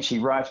 And she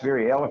writes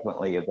very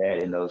eloquently of that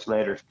in those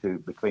letters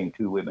between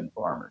two women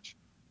farmers.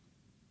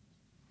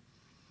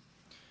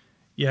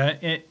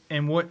 Yeah,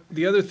 and what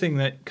the other thing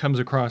that comes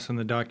across in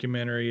the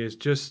documentary is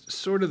just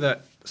sort of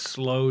that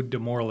slow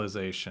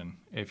demoralization,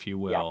 if you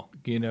will.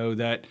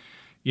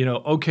 Yeah.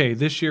 Okay,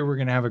 this year we're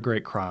going to have a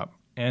great crop,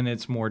 and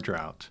it's more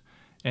drought.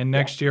 And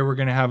next year we're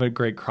going to have a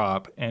great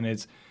crop, and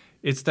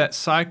it's that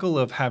cycle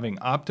of having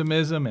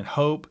optimism and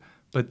hope,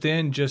 but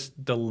then just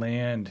the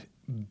land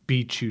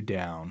beats you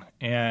down.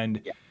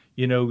 And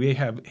we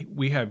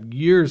have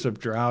years of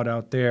drought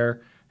out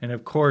there, and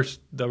of course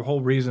the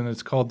whole reason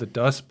it's called the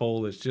Dust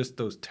Bowl is just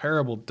those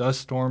terrible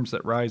dust storms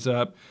that rise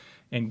up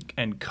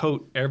and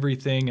coat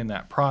everything in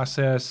that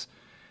process.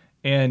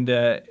 And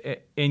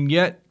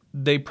yet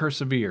they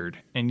persevered,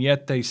 and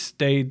yet they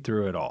stayed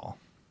through it all.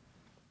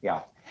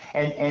 Yeah.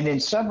 And in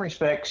some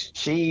respects,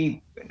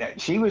 she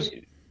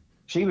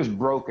was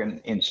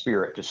broken in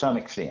spirit to some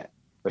extent,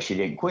 but she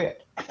didn't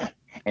quit.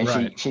 And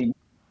right. she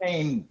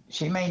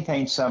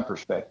maintained some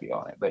perspective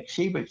on it, but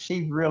she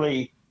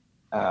really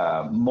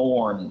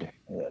mourned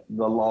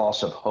the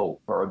loss of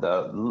hope, or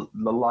the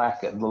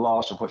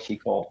loss of what she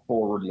called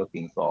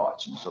forward-looking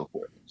thoughts and so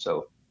forth.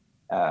 So,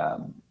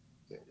 and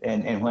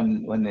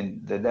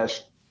when the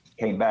dust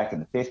came back in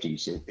the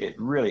 50s, it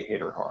really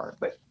hit her hard.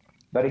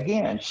 But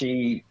again,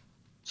 she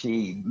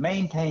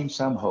maintained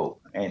some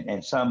hope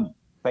and some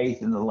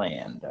faith in the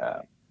land.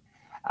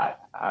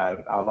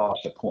 I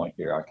lost a point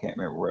there. I can't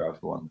remember where I was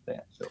going with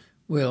that. So.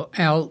 Well,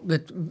 Al,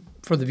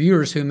 for the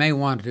viewers who may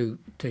want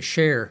to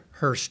share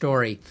her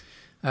story,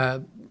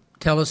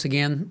 tell us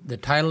again the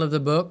title of the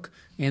book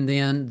and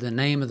then the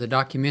name of the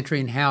documentary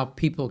and how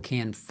people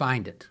can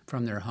find it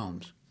from their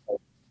homes.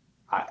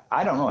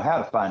 I don't know how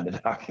to find the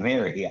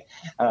documentary,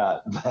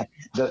 but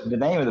the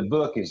name of the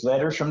book is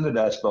Letters from the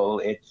Dust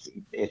Bowl. It's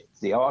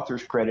the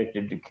author's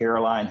credited to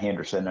Caroline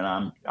Henderson,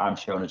 and I'm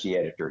shown as the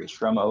editor. It's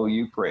from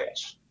OU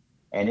Press,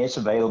 and it's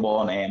available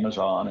on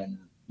Amazon and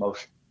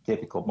most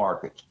typical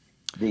markets.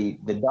 The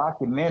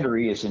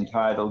documentary is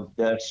entitled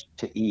Dust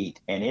to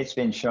Eat, and it's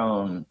been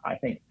shown, I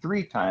think,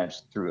 3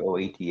 times through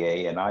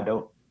OETA, and I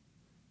do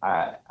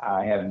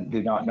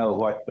not know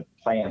what the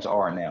plans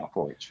are now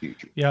for its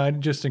future. Yeah,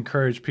 I'd just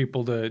encourage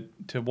people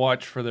to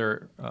watch for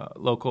their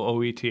local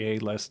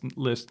OETA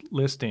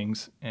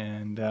listings,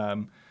 and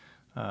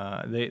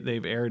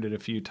they've aired it a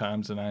few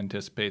times, and I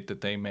anticipate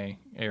that they may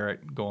air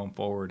it going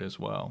forward as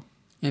well.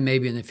 And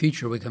maybe in the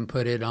future we can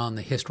put it on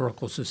the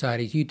Historical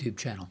Society's YouTube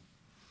channel.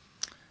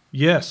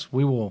 Yes,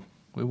 we will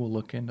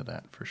look into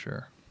that for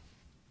sure.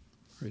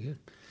 Very good.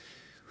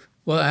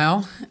 Well,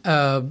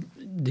 Al,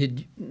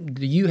 do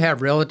you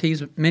have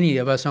relatives? Many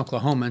of us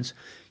Oklahomans,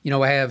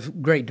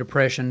 have Great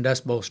Depression,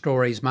 Dust Bowl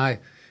stories. My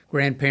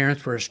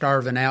grandparents were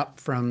starving out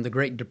from the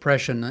Great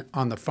Depression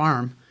on the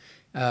farm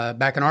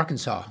back in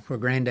Arkansas, where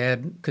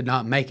Granddad could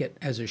not make it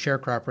as a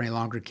sharecropper any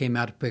longer. Came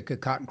out to pick a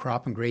cotton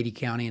crop in Grady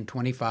County in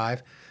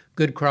 25.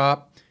 Good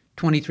crop,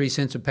 23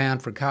 cents a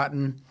pound for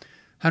cotton,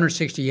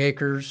 160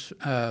 acres,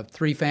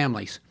 3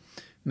 families.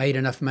 Made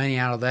enough money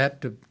out of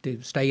that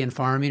to stay in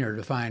farming or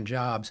to find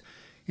jobs.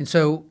 And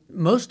so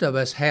most of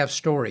us have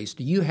stories.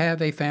 Do you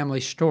have a family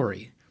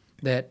story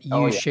that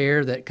you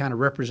share that kind of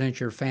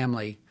represents your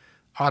family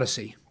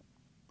odyssey?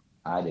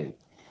 I do.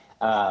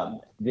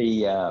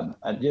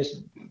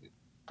 Just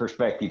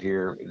perspective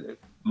here,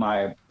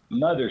 my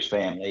mother's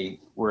family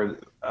were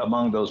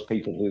among those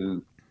people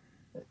who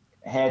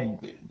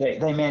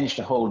they managed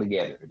to hold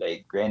together.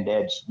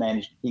 Granddads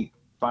managed to keep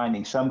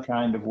finding some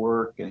kind of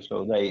work, and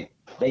so they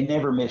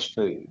never missed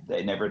food.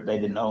 They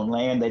didn't own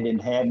land, they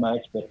didn't have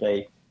much, but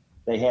they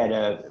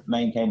had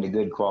maintained a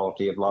good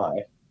quality of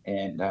life.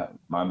 And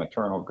my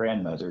maternal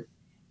grandmother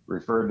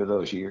referred to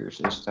those years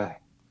as the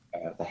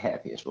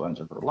happiest ones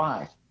of her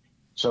life.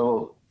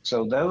 So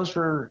that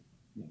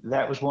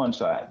was one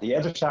side. The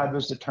other side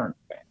was the Turner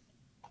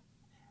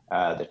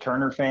family. The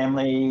Turner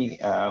family,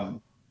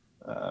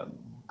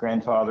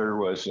 grandfather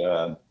was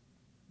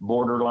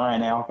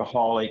borderline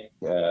alcoholic,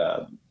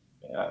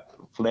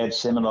 fled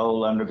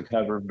Seminole under the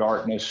cover of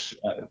darkness,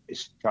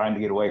 is trying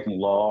to get away from the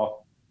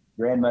law.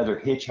 Grandmother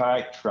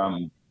hitchhiked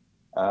from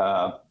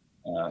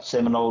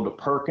Seminole to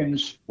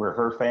Perkins, where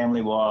her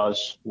family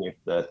was, with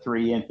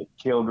 3 infant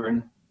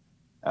children.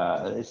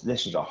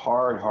 This is a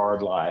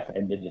hard life.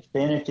 And the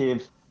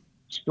definitive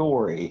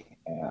story,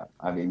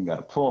 I've even got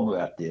a poem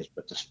about this,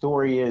 but the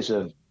story is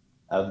of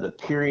the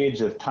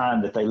periods of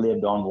time that they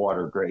lived on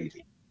water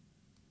gravy.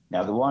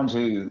 Now, the ones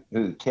who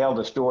tell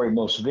the story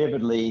most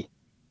vividly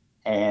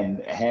and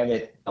have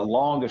it the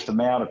longest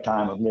amount of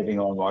time of living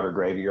on water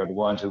gravy are the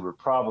ones who were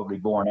probably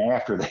born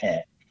after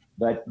that.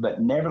 But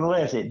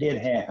nevertheless, it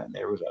did happen.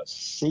 There was a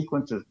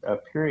sequence of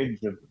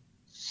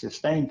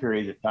sustained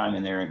periods of time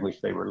in there in which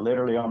they were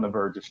literally on the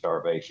verge of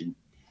starvation,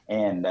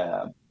 and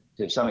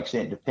to some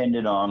extent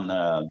depended on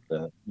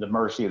the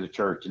mercy of the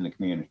church and the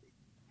community.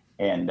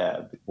 And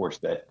of course,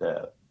 that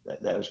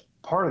was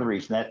part of the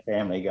reason that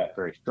family got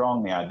very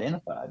strongly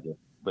identified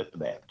with the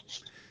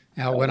Baptists.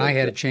 Now, when I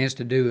had a chance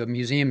to do a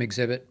museum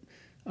exhibit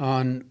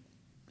on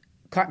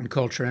cotton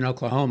culture in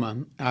Oklahoma,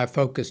 I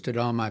focused it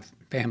on my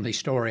family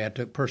story. I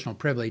took personal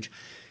privilege.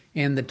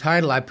 And the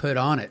title I put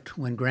on it,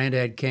 when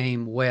Granddad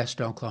came west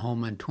to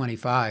Oklahoma in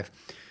 25,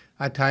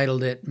 I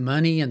titled it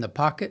Money in the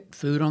Pocket,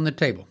 Food on the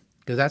Table,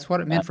 because that's what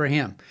it meant for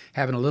him,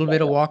 having a little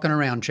bit of walking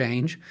around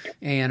change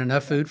and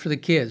enough food for the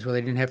kids where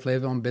they didn't have to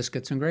live on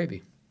biscuits and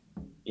gravy.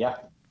 Yeah.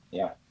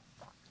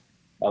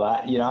 Well,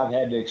 I've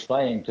had to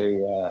explain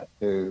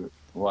to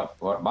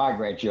what my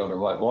grandchildren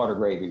what water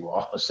gravy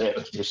was. It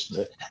was just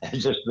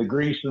the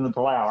grease and the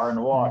flour and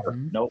the water.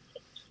 Mm-hmm. Nope.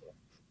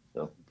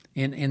 So.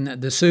 And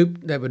the soup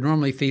that would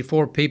normally feed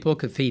 4 people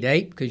could feed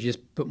 8 because you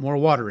just put more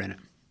water in it.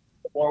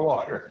 More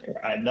water.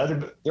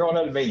 Throw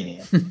another bean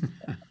in.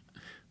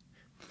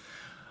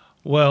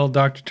 Well,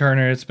 Dr.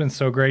 Turner, it's been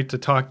so great to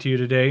talk to you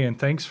today, and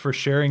thanks for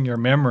sharing your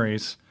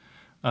memories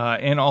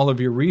and all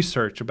of your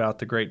research about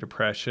the Great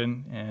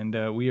Depression.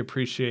 And we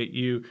appreciate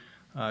you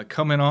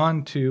coming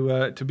on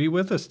to be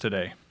with us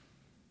today.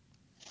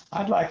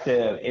 I'd like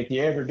to, if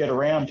you ever get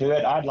around to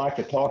it, I'd like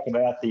to talk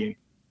about the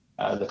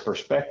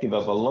perspective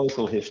of a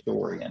local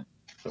historian.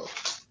 So.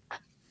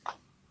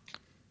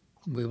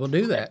 We will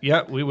do that.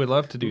 Yeah, we would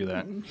love to do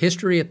that.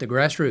 History at the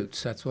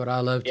grassroots. That's what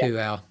I love too,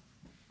 Al.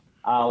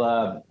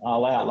 I'll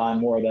outline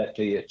more of that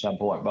to you at some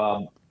point,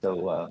 Bob.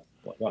 So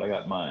what I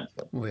got in mind.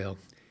 So. Well,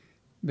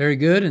 very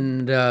good.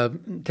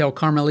 And tell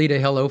Carmelita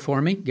hello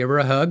for me. Give her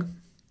a hug.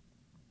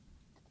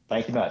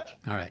 Thank you much.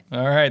 All right.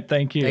 All right.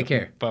 Thank you. Take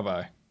care.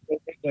 Bye-bye.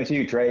 with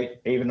you, Trey,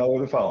 even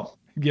over the phone.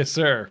 Yes,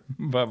 sir.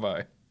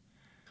 Bye-bye.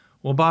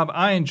 Well, Bob,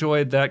 I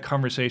enjoyed that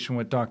conversation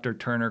with Dr.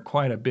 Turner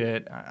quite a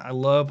bit. I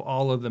love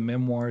all of the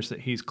memoirs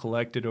that he's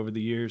collected over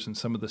the years and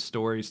some of the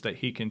stories that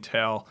he can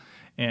tell.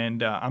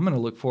 And I'm going to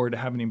look forward to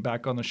having him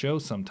back on the show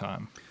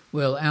sometime.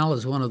 Well, Al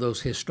is one of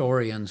those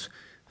historians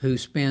who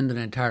spend an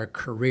entire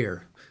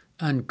career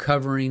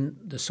uncovering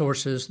the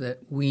sources that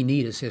we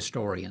need as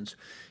historians.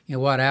 You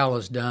know, what Al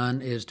has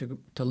done is to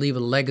leave a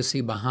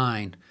legacy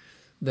behind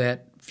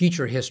that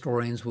future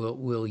historians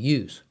will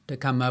use to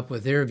come up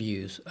with their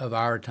views of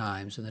our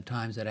times and the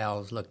times that Al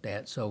has looked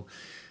at. So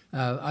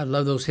I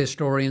love those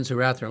historians who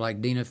are out there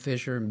like Dina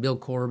Fisher and Bill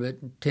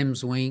Corbett and Tim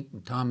Zwink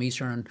and Tom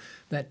Easter and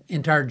that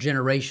entire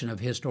generation of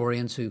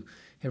historians who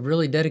have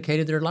really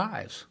dedicated their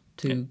lives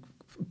to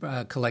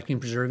collecting,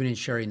 preserving, and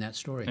sharing that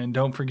story. And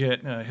don't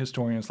forget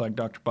historians like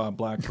Dr. Bob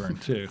Blackburn,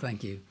 too.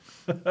 Thank you.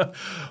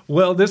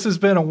 Well, this has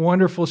been a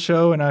wonderful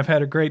show, and I've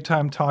had a great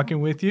time talking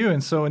with you.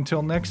 And so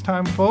until next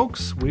time,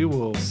 folks, we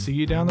will see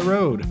you down the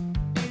road.